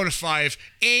out of 5.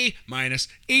 A-,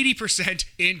 80%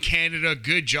 in Canada.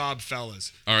 Good job,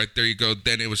 fellas. All right, there you go.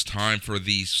 Then it was time for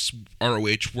the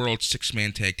ROH World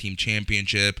 6-Man Tag Team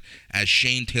Championship as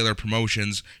Shane Taylor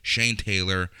Promotions, Shane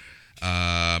Taylor,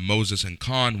 Moses and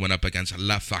Khan went up against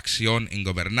La Facción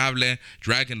Ingobernable,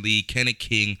 Dragon Lee, Kenny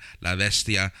King, La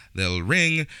Bestia del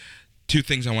Ring. 2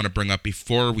 things I want to bring up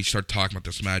before we start talking about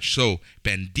this match. So,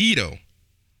 Bandito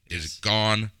is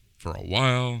gone for a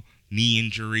while, knee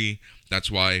injury. That's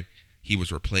why he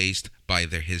was replaced by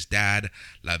his dad,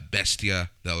 La Bestia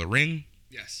del Ring.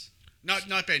 Yes. Not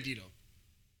Bandito.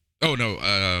 Oh, no,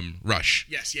 Rush.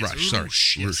 Yes. Rush, sorry.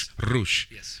 Yes. Rush.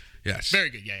 Yes. Yes. Very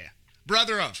good, yeah.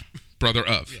 Brother of.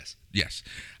 Yes. Yes.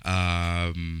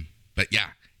 But yeah.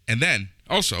 And then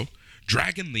also,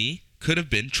 Dragon Lee could have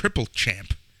been triple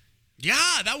champ.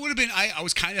 Yeah, that would have been... I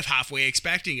was kind of halfway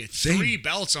expecting it. Same. 3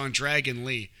 belts on Dragon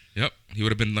Lee. Yep. He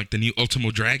would have been like the new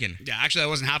Ultimo Dragon. Yeah, actually, I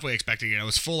wasn't halfway expecting it. I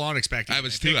was full on expecting it. I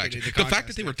was too, actually. The fact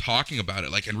that they were talking about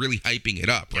it, like, and really hyping it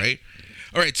up, right?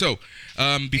 All right, so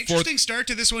before... Interesting start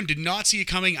to this one. Did not see it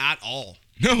coming at all.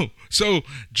 No. So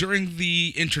during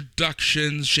the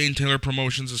introductions, Shane Taylor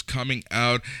Promotions is coming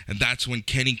out, and that's when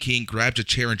Kenny King grabs a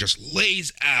chair and just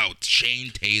lays out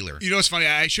Shane Taylor. You know what's funny?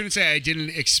 I shouldn't say I didn't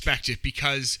expect it,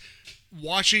 because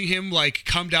watching him, like,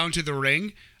 come down to the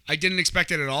ring... I didn't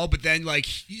expect it at all, but then, like,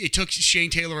 it took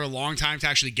Shane Taylor a long time to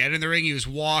actually get in the ring. He was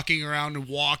walking around and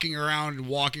walking around and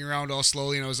walking around all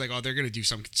slowly, and I was like, oh, they're going to do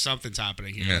something's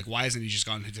happening here. Yeah. Like, why hasn't he just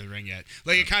gone into the ring yet?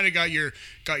 Like, it kind of got your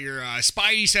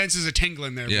spidey senses a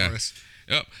tingling there, Boris.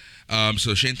 Yep.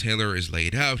 So Shane Taylor is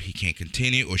laid out. He can't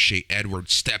continue. O'Shea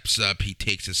Edwards steps up. He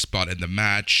takes his spot in the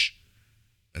match,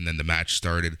 and then the match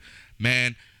started.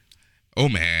 Oh,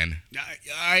 man.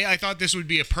 I thought this would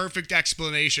be a perfect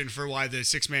explanation for why the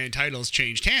 6-man titles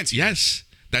changed hands here. Yes,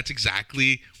 that's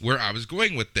exactly where I was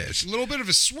going with this. A little bit of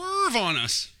a swerve on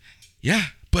us. Yeah,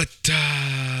 but...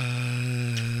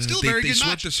 Still very good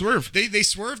match. They swerved the swerve. They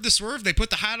swerved the swerve. They put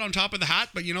the hat on top of the hat,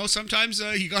 but, you know, sometimes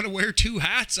you got to wear 2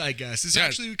 hats, I guess. This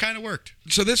actually kind of worked.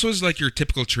 So this was like your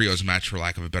typical trios match, for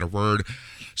lack of a better word.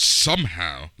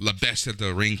 Somehow, La Bestia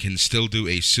del Ring can still do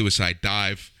a suicide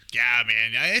dive. Yeah,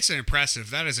 man, it's impressive.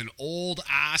 That is an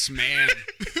old-ass man.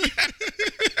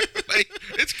 Like,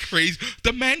 it's crazy.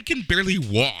 The man can barely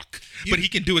walk, but he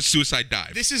can do a suicide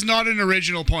dive. This is not an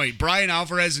original point. Brian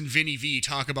Alvarez and Vinny V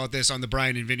talk about this on the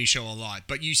Brian and Vinny show a lot.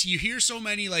 But you hear so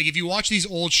many, like, if you watch these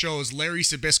old shows, Larry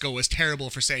Sabisco was terrible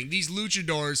for saying, these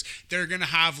luchadors, they're going to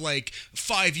have, like,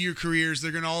 5-year careers.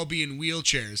 They're going to all be in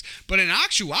wheelchairs. But in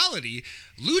actuality,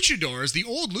 luchadors, the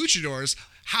old luchadors,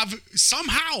 have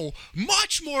somehow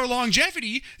much more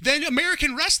longevity than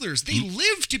American wrestlers. They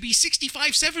live to be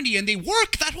 65, 70, and they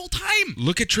work that whole time.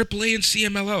 Look at AAA and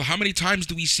CMLL. How many times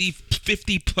do we see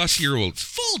 50-plus-year-olds?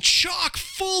 Full chock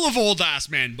full of old-ass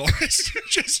men, Boris.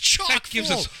 Just chock that full.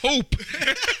 gives us hope.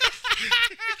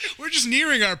 We're just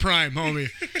nearing our prime, homie.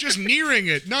 Just nearing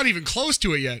it. Not even close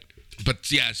to it yet.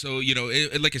 But, yeah, so, you know,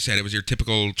 like I said, it was your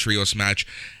typical trios match.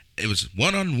 It was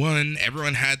one-on-one.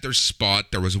 Everyone had their spot.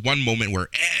 There was one moment where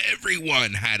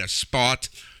everyone had a spot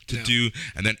to do,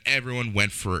 and then everyone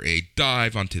went for a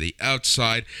dive onto the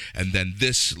outside, and then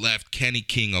this left Kenny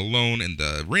King alone in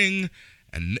the ring,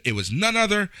 and it was none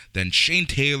other than Shane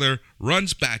Taylor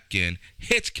runs back in,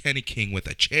 hits Kenny King with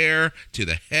a chair to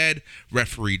the head.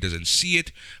 Referee doesn't see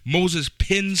it. Moses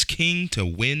pins King to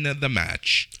win the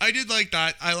match. I did like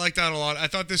that. I liked that a lot. I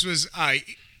thought this was...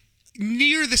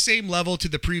 near the same level to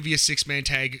the previous 6-man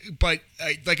tag, but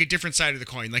like a different side of the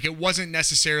coin. Like, it wasn't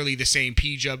necessarily the same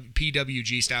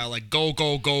PWG style, like go,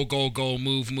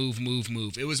 move.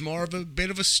 It was more of a bit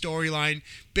of a storyline,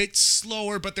 bit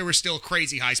slower, but there were still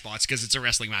crazy high spots because it's a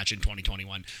wrestling match in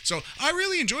 2021. So I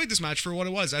really enjoyed this match for what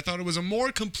it was. I thought it was a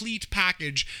more complete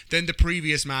package than the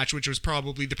previous match, which was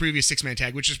probably the previous 6-man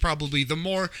tag, which is probably the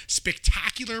more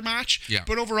spectacular match. Yeah.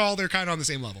 But overall, they're kind of on the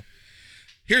same level.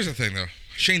 Here's the thing, though.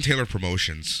 Shane Taylor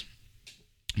Promotions.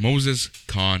 Moses,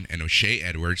 Khan, and O'Shea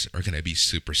Edwards are going to be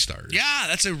superstars. Yeah,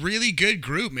 that's a really good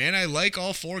group, man. I like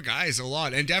all 4 guys a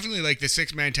lot. And definitely like the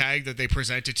 6-man tag that they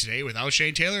presented today without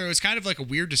Shane Taylor. It was kind of like a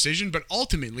weird decision, but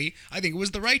ultimately, I think it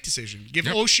was the right decision. Give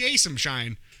O'Shea some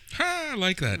shine. I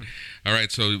like that. All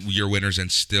right, so your winners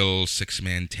and still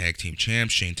 6-man tag team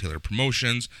champs, Shane Taylor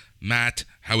Promotions. Matt,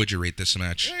 how would you rate this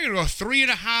match? You know,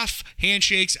 3.5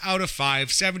 handshakes out of 5,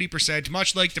 70%,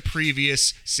 much like the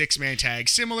previous 6-man tag.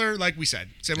 Similar, like we said,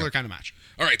 kind of match.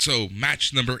 All right, so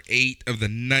match number 8 of the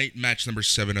night, match number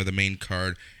 7 of the main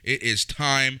card. It is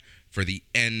time for the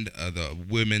end of the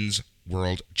Women's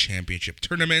World Championship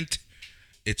Tournament.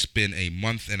 It's been a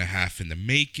month and a half in the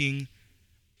making.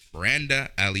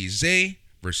 Miranda Alize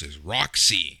versus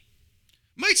Roxy.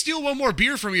 Might steal one more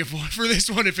beer from you for this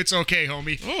one if it's okay,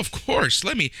 homie. Oh, of course.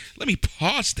 Let me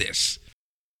pause this.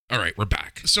 All right, we're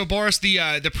back. So, Boris,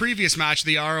 the previous match,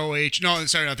 the ROH... No,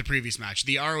 sorry, not the previous match.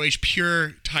 The ROH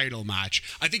Pure title match.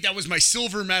 I think that was my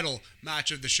silver medal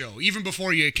match of the show. Even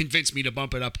before you convinced me to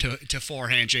bump it up to 4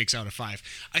 handshakes out of 5.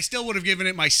 I still would have given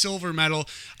it my silver medal.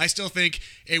 I still think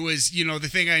it was, you know, the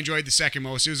thing I enjoyed the second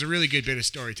most. It was a really good bit of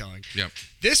storytelling. Yep.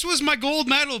 This was my gold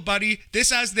medal, buddy.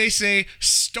 This, as they say,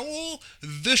 stole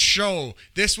the show.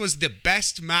 This was the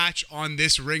best match on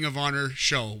this Ring of Honor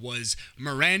show, was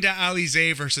Miranda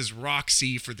Alize versus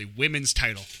Roxy for the women's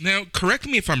title. Now, correct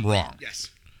me if I'm wrong. Yes.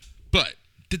 But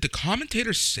did the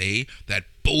commentators say that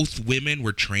both women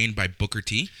were trained by Booker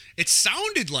T? It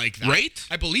sounded like that. Right?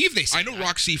 I believe they said I know that.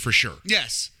 Roxy for sure.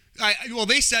 Yes. Well,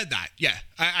 they said that. Yeah.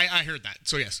 I heard that.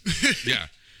 So, yes. Yeah.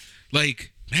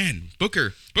 Like, man,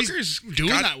 Booker's Doing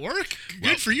that work?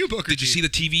 Good for you, Booker. Did you see the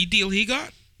TV deal he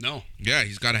got? No. Yeah,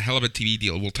 he's got a hell of a TV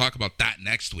deal. We'll talk about that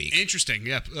next week. Interesting.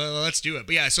 Yeah, let's do it.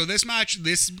 But yeah, so this match,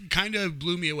 this kind of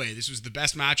blew me away. This was the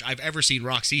best match I've ever seen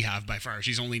Roxy have by far.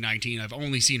 She's only 19. I've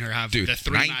only seen her have the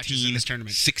 3 matches in this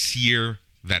tournament. 6-year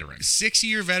veteran.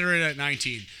 6-year veteran at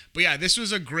 19. But yeah, this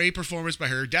was a great performance by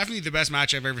her. Definitely the best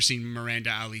match I've ever seen Miranda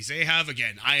Alizé have.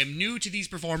 Again, I am new to these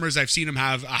performers. I've seen them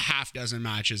have a half dozen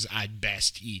matches at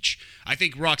best each. I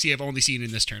think Roxy I've only seen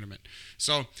in this tournament.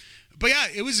 So, but yeah,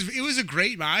 it was a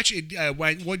great match. It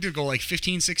went, what did it go, like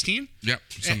 15-16? Yep,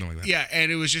 something like that. Yeah,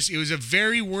 and it was a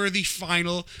very worthy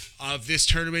final of this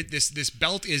tournament. This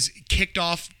belt is kicked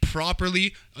off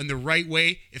properly in the right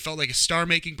way. It felt like a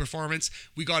star-making performance.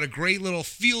 We got a great little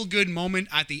feel-good moment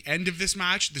at the end of this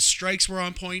match. The strikes were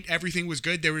on point. Everything was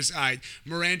good. There was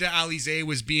Miranda Alizé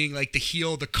was being like the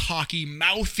heel, the cocky,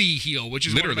 mouthy heel, which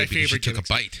is literally one of my favorite. She took a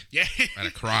bite. Yeah, at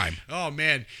a crime. Oh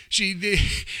man,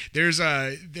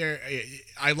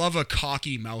 I love a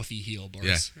cocky, mouthy heel,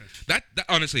 Boris. Yeah, that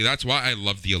honestly, that's why I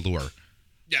love the Allure.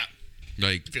 Yeah,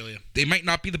 like feel you. They might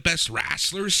not be the best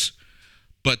wrestlers,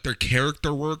 but their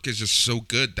character work is just so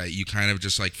good that you kind of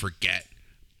just like forget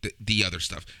the other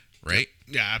stuff, right?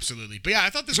 Yeah, absolutely. But yeah, I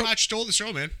thought this match stole the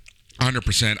show, man.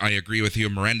 100%, I agree with you.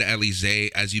 Miranda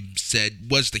Alizé, as you said,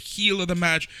 was the heel of the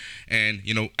match, and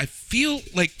I feel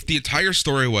like the entire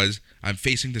story was, I'm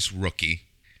facing this rookie.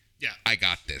 Yeah, I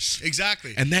got this.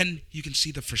 Exactly. And then you can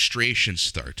see the frustration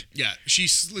start. Yeah,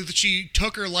 she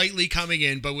took her lightly coming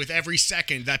in, but with every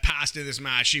second that passed in this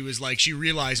match, she was like, she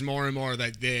realized more and more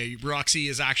that Roxy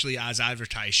is actually as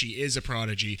advertised. She is a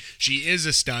prodigy. She is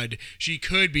a stud. She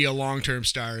could be a long-term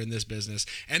star in this business.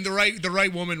 And the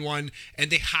right woman won,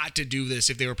 and they had to do this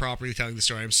if they were properly telling the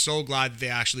story. I'm so glad that they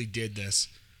actually did this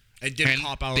and didn't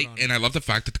cop out on it. And I love the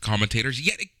fact that the commentators,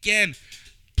 yet again,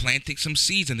 planting some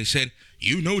seeds, and they said,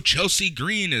 Chelsea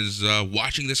Green is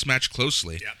watching this match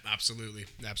closely. Yeah,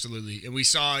 absolutely. And we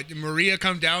saw Maria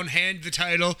come down, hand the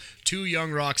title to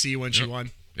young Roxy when she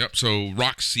won. Yep, so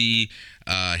Roxy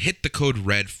hit the code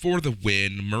red for the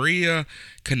win. Maria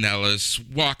Kanellis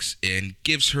walks in,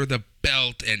 gives her the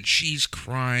belt, and she's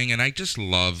crying, and I just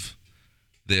love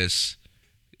this.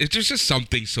 It's just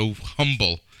something so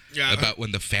humble. Yeah, about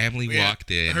when the family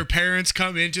walked in. Her parents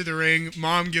come into the ring.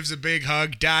 Mom gives a big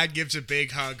hug. Dad gives a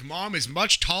big hug. Mom is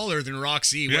much taller than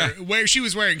Roxy. Yeah. Where she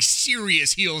was wearing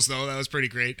serious heels, though. That was pretty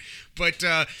great. But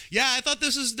I thought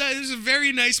this was a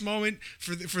very nice moment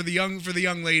for the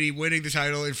young lady winning the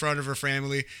title in front of her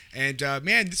family. And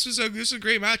man, this was a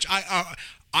great match.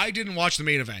 I didn't watch the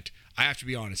main event. I have to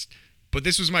be honest. But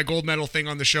this was my gold medal thing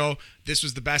on the show. This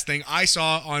was the best thing I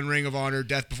saw on Ring of Honor,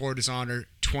 Death Before Dishonor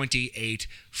 28.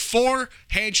 4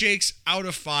 handshakes out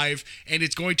of 5, and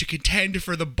it's going to contend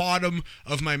for the bottom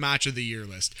of my match of the year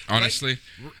list. Honestly,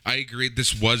 right? I agree.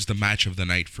 This was the match of the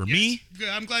night for me.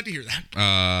 I'm glad to hear that.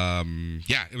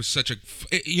 Yeah, it was such a...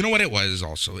 You know what it was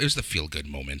also? It was the feel-good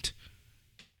moment.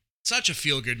 Such a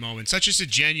feel-good moment. Such just a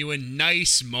genuine,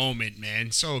 nice moment,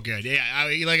 man. So good. Yeah,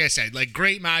 like I said,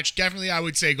 great match. Definitely, I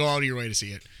would say go out of your way to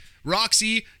see it.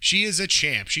 Roxy, she is a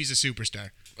champ. She's a superstar.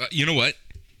 You know what?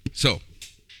 So,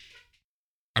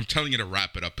 I'm telling you to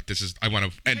wrap it up, but I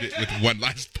want to end it with one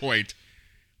last point.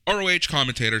 ROH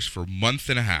commentators for a month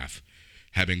and a half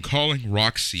have been calling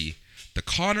Roxy the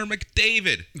Connor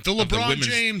McDavid. The LeBron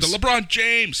James. The LeBron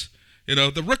James.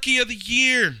 The Rookie of the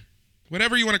Year.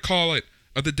 Whatever you want to call it.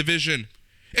 Of the division.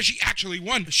 And she actually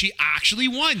won.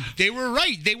 They were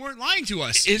right. They weren't lying to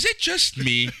us. Is it just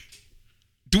me?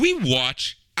 Do we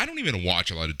watch? I don't even watch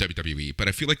a lot of WWE, but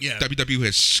I feel like WWE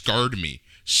has scarred me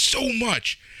so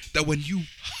much that when you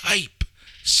hype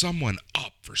someone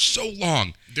up for so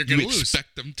long, they're gonna lose.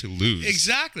 Expect them to lose.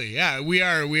 Exactly. Yeah, we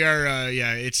are.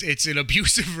 It's an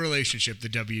abusive relationship, the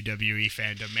WWE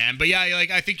fandom, man. But yeah,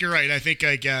 I think you're right. I think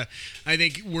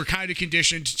we're kind of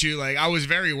conditioned to I was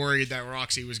very worried that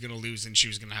Roxy was gonna lose and she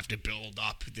was gonna have to build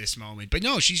up this moment. But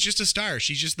no, she's just a star.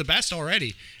 She's just the best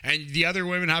already, and the other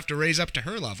women have to raise up to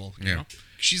her level. You know?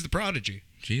 She's the prodigy.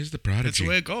 She is the prodigy. That's the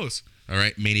way it goes. All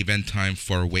right, main event time,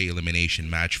 4-way elimination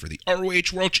match for the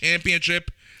ROH World Championship.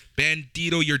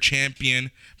 Bandito, your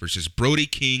champion, versus Brody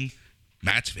King,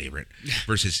 Matt's favorite,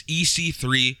 versus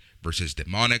EC3, versus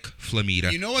Demonic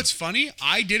Flamita. You know what's funny?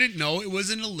 I didn't know it was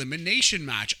an elimination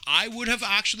match. I would have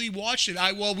actually watched it.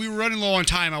 We were running low on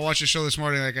time. I watched the show this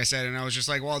morning, like I said, and I was just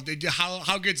like, well,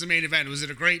 how good's the main event? Was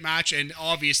it a great match? And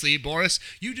obviously, Boris,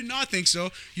 you did not think so.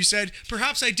 You said,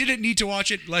 perhaps I didn't need to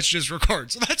watch it. Let's just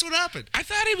record. So that's what happened. I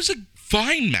thought it was a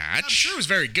fine match. I'm sure it was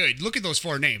very good. Look at those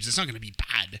 4 names. It's not going to be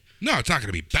bad. No, it's not going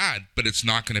to be bad, but it's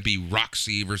not going to be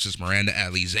Roxy versus Miranda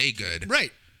Alizé good.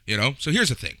 Right. You know? So here's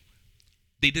the thing.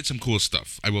 They did some cool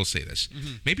stuff. I will say this.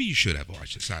 Mm-hmm. Maybe you should have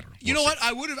watched this. I don't know. You know what?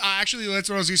 I would have actually. That's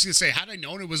what I was going to say. Had I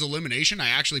known it was elimination, I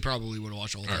actually probably would have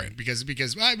watched the whole thing. Right.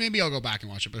 Because maybe I'll go back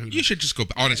and watch it. But who knows? You should just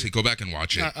honestly go back and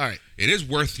watch it. All right. It is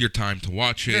worth your time to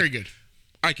watch it. Very good.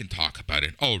 I can talk about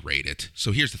it. I'll rate it.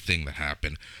 So here's the thing that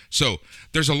happened. So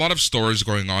there's a lot of stories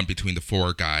going on between the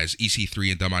 4 guys. EC3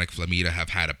 and Demonic Flamita have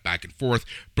had a back and forth.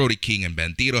 Brody King and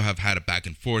Bandito have had a back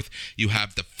and forth. You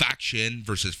have the faction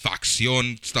versus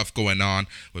faction stuff going on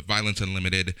with Violence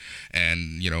Unlimited,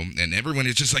 and and everyone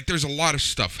is just like, there's a lot of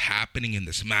stuff happening in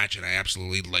this match, and I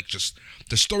absolutely like, just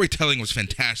the storytelling was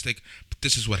fantastic. But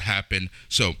this is what happened.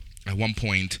 So at one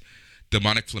point,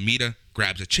 Demonic Flamita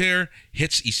grabs a chair,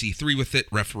 hits EC3 with it.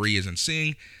 Referee isn't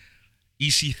seeing.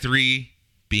 EC3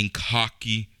 being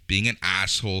cocky, being an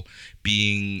asshole,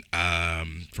 being,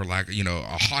 for lack of,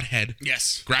 a hothead.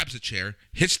 Yes. Grabs a chair,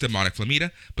 hits Demonic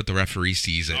Flamita, but the referee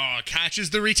sees it. Oh,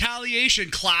 catches the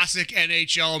retaliation. Classic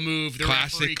NHL move.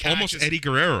 Classic, almost Eddie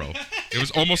Guerrero. It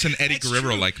was almost an Eddie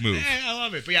Guerrero-like move. I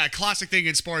love it. But yeah, classic thing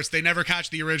in sports. They never catch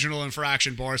the original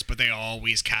infraction, Boris, but they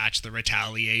always catch the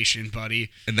retaliation, buddy.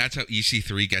 And that's how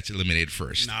EC3 gets eliminated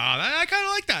first. No, I kind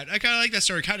of like that. I kind of like that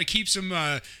story. Kind of keeps him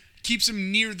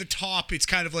near the top. It's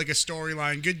kind of like a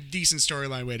storyline, good, decent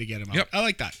storyline way to get him out. Yep. I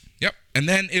like that. Yep. And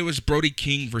then it was Brody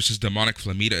King versus Demonic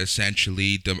Flamita,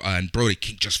 essentially. And Brody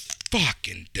King just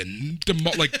fucking...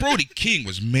 like, Brody King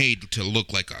was made to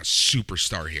look like a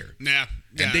superstar here. Yeah.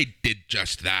 And they did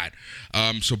just that.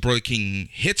 So Brody King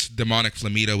hits Demonic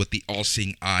Flamita with the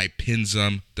all-seeing eye, pins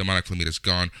him. Demonic Flamita's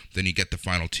gone. Then you get the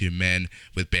final 2 men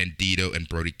with Bandito and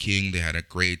Brody King. They had a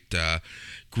great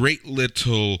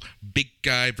little big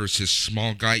guy versus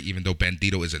small guy, even though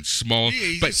Bandito isn't small.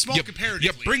 Yeah, he's small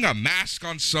comparatively. You bring a mask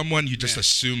on someone, you just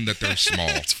assume that they're small.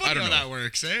 It's funny I don't how know. that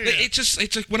works. Eh?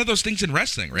 It's like one of those things in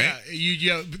wrestling, right? Yeah,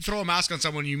 you throw a mask on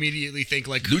someone, you immediately think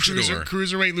like Luchador.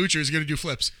 Cruiserweight Lucha is going to do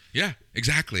flips. Yeah,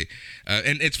 exactly.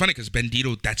 And it's funny because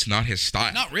Bandito, that's not his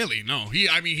style. Not really, no.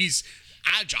 He's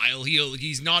agile.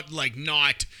 He's not like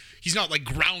grounded. He's not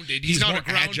more a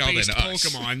ground-based agile than us.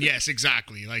 Pokemon. Yes,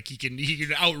 exactly. Like he can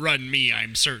outrun me,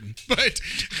 I'm certain. But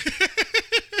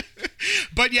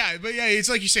but yeah, it's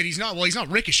like you said, he's not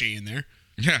Ricochet in there.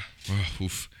 Yeah. Oh,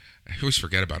 oof. I always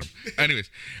forget about him. Anyways,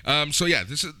 so yeah,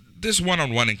 this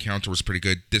one-on-one encounter was pretty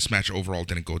good. This match overall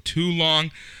didn't go too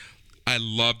long. I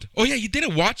loved... Oh yeah, you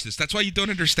didn't watch this. That's why you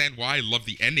don't understand why I love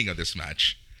the ending of this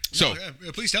match. So,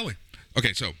 please tell me.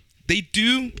 Okay, so they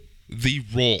do the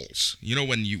rolls. You know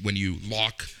when you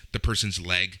lock the person's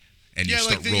leg and you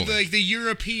start rolling. Yeah, like the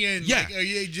European. Yeah.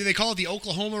 Do they call it the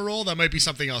Oklahoma roll? That might be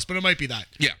something else, but it might be that.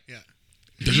 Yeah. Yeah.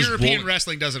 They're European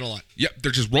wrestling does it a lot. Yep,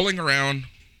 they're just rolling around,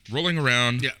 rolling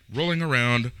around,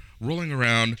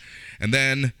 and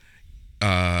then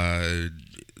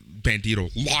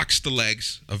Bandito locks the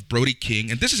legs of Brody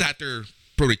King, and this is after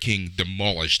Brody King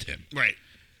demolished him. Right.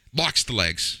 Locks the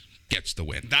legs, gets the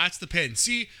win. That's the pin.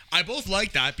 See, I both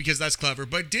like that because that's clever,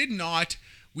 but did not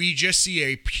we just see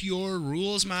a pure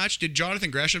rules match? Did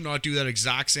Jonathan Gresham not do that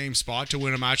exact same spot to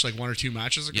win a match like 1 or 2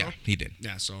 matches ago? Yeah, he did.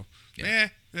 Yeah, so... Yeah.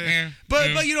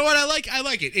 But you know what? I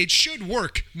like it. It should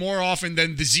work more often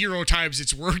than the 0 times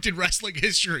it's worked in wrestling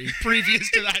history previous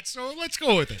to that. So let's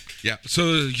go with it. Yeah.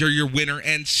 So you're your winner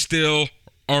and still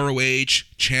ROH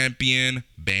champion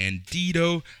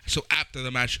Bandito. So after the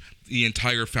match, the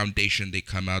entire foundation, they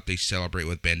come out, they celebrate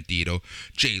with Bandito.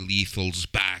 Jay Lethal's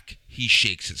back. He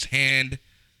shakes his hand.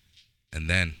 And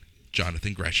then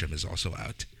Jonathan Gresham is also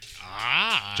out.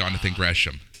 Jonathan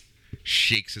Gresham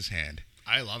shakes his hand.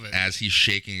 I love it. As he's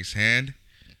shaking his hand,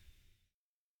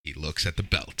 he looks at the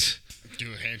belt.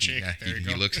 Do a handshake. Yeah, there you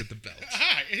go. He looks at the belt.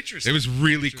 Interesting. It was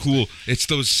really cool. It's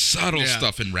those subtle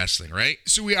stuff in wrestling, right?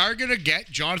 So we are going to get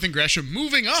Jonathan Gresham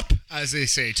moving up, as they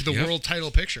say, to the world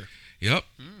title picture. Yep.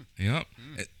 Yep.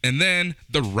 And then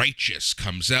the Righteous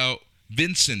comes out.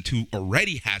 Vincent, who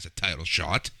already has a title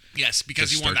shot. Yes,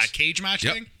 because he won that cage match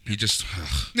thing? He just...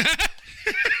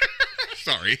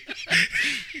 Sorry.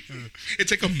 It's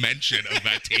like a mention of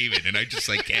Matt Taven, and I just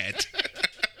can't.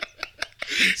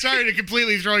 Sorry to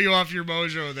completely throw you off your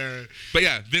mojo there. But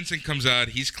yeah, Vincent comes out,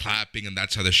 he's clapping, and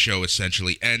that's how the show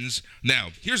essentially ends. Now,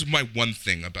 here's my one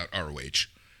thing about ROH.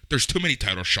 there's too many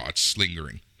title shots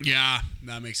lingering. Yeah,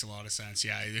 that makes a lot of sense.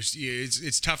 Yeah,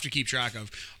 it's tough to keep track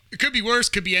of. It could be worse.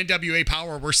 Could be NWA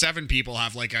Power, where 7 people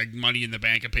have like a Money in the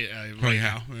Bank right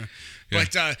now. Yeah.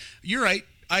 But you're right.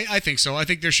 I think so. I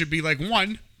think there should be like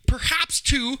 1, perhaps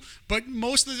 2, but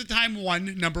most of the time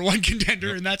 1 number 1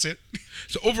 contender, and that's it.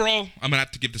 So overall, I'm gonna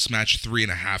have to give this match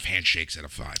 3.5 handshakes out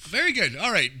of 5. Very good.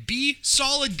 All right,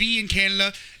 solid B in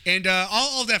Canada, and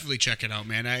I'll definitely check it out,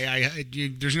 man.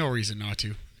 There's no reason not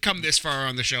to. Come this far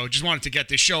on the show. Just wanted to get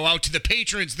this show out to the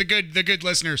patrons, the good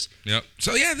listeners. Yep.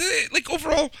 So yeah, like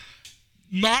overall,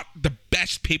 not the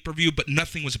best pay-per-view, but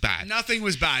nothing was bad. Nothing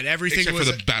was bad. Everything except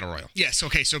was for the Battle Royal. Yes.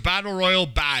 Okay. So Battle Royal,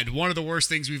 bad. One of the worst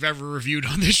things we've ever reviewed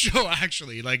on this show.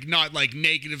 Actually, like not like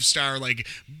negative star, like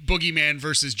Boogeyman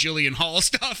versus Jillian Hall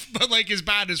stuff, but like as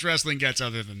bad as wrestling gets.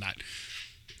 Other than that.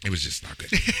 It was just not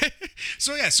good.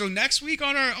 So next week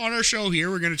on our show here,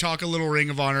 we're going to talk a little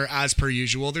Ring of Honor as per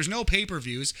usual. There's no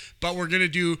pay-per-views, but we're going to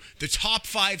do the top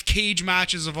 5 cage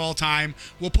matches of all time.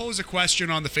 We'll pose a question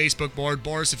on the Facebook board.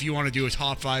 Boris, if you want to do a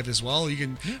top 5 as well, you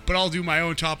can, but I'll do my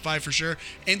own top 5 for sure.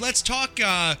 And let's talk,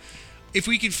 if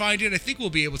we can find it, I think we'll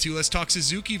be able to. Let's talk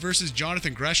Suzuki versus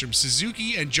Jonathan Gresham.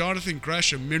 Suzuki and Jonathan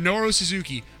Gresham. Minoru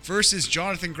Suzuki versus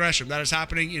Jonathan Gresham. That is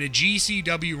happening in a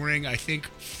GCW ring, I think,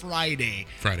 Friday.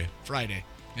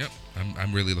 Yep.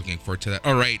 I'm really looking forward to that.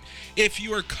 All right. If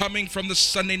you are coming from the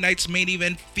Sunday Night's Main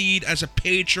Event feed as a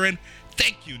patron,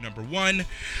 thank you, number 1.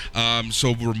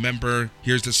 So remember,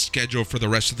 here's the schedule for the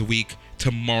rest of the week.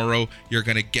 Tomorrow, you're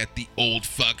going to get the old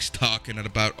fucks talking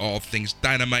about all things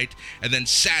Dynamite. And then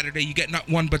Saturday, you get not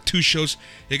 1 but 2 shows.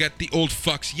 You got the old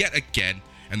fucks yet again.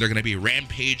 And they're going to be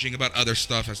rampaging about other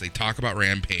stuff as they talk about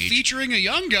Rampage. Featuring a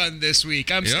young gun this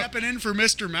week. I'm stepping in for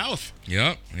Mr. Mouth.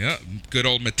 Yep. Good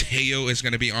old Mateo is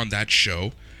going to be on that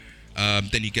show.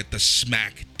 Then you get the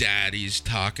Smack Daddies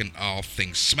talking all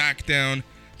things SmackDown.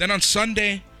 Then on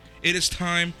Sunday, it is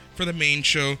time for the main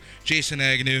show. Jason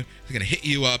Agnew is going to hit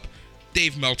you up.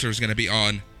 Dave Meltzer is going to be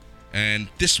on. And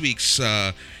this week's,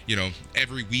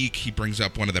 every week he brings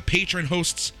up one of the patron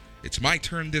hosts. It's my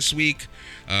turn this week.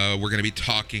 We're going to be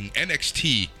talking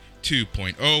NXT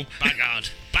 2.0. Back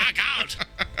out.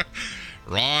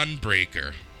 Ron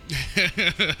Breaker.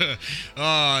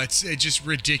 It's just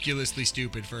ridiculously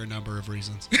stupid for a number of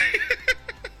reasons.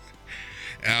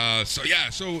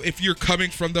 So if you're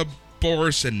coming from the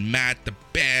Boris and Matt, the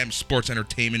BAM Sports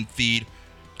Entertainment feed,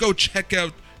 go check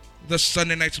out the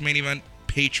Sunday Night's Main Event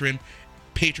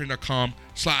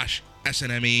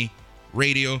patron.com/SNME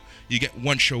radio. You get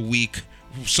 1 show a week.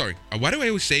 Sorry, why do I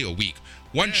always say a week?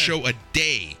 1 show a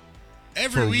day.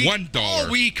 Every week. $1. All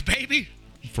week, baby.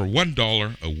 For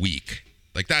 $1 a week.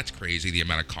 Like, that's crazy, the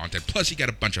amount of content. Plus, you got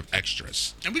a bunch of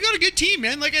extras. And we got a good team,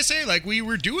 man. Like I say, like we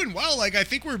were doing well. Like, I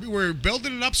think we're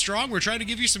building it up strong. We're trying to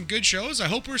give you some good shows. I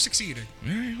hope we're succeeding.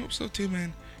 Yeah, I hope so too,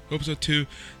 man. Hope so too.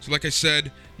 So like I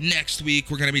said, next week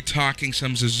we're going to be talking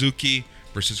some Suzuki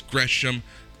versus Gresham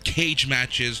cage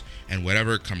matches and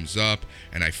whatever comes up.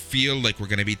 And I feel like we're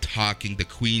going to be talking the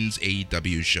Queen's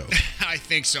AEW show. I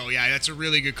think so. Yeah, that's a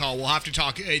really good call. We'll have to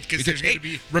talk because there's going to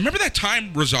be... Remember that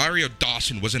time Rosario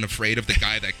Dawson wasn't afraid of the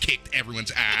guy that kicked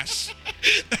everyone's ass?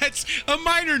 That's a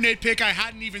minor nitpick. I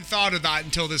hadn't even thought of that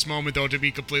until this moment, though, to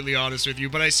be completely honest with you.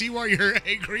 But I see why you're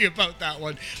angry about that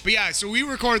one. But yeah, so we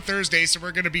record Thursday, so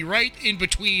we're going to be right in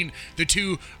between the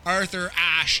 2 Arthur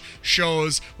Ashe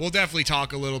shows. We'll definitely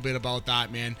talk a little bit about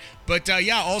that, man. But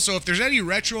also, if there's any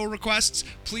retro requests,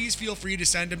 please feel free to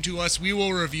send them to us. We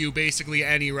will review basically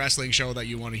any wrestling show that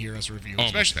you want to hear us review.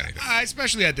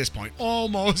 Especially at this point.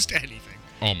 Almost anything.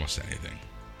 Almost anything.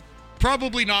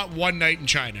 Probably not One Night in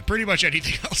China. Pretty much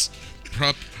anything else.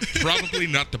 Probably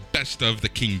not the Best of the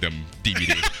Kingdom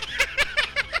DVD.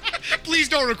 Please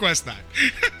don't request that.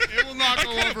 It will not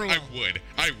go over well.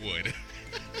 I would.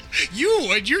 You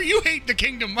would? You hate the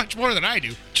Kingdom much more than I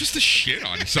do. Just to shit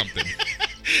on something.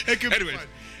 Anyways,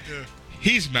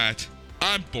 he's Matt.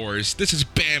 I'm Boris. This is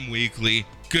BAM Weekly.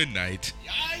 Good night.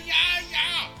 Yeah.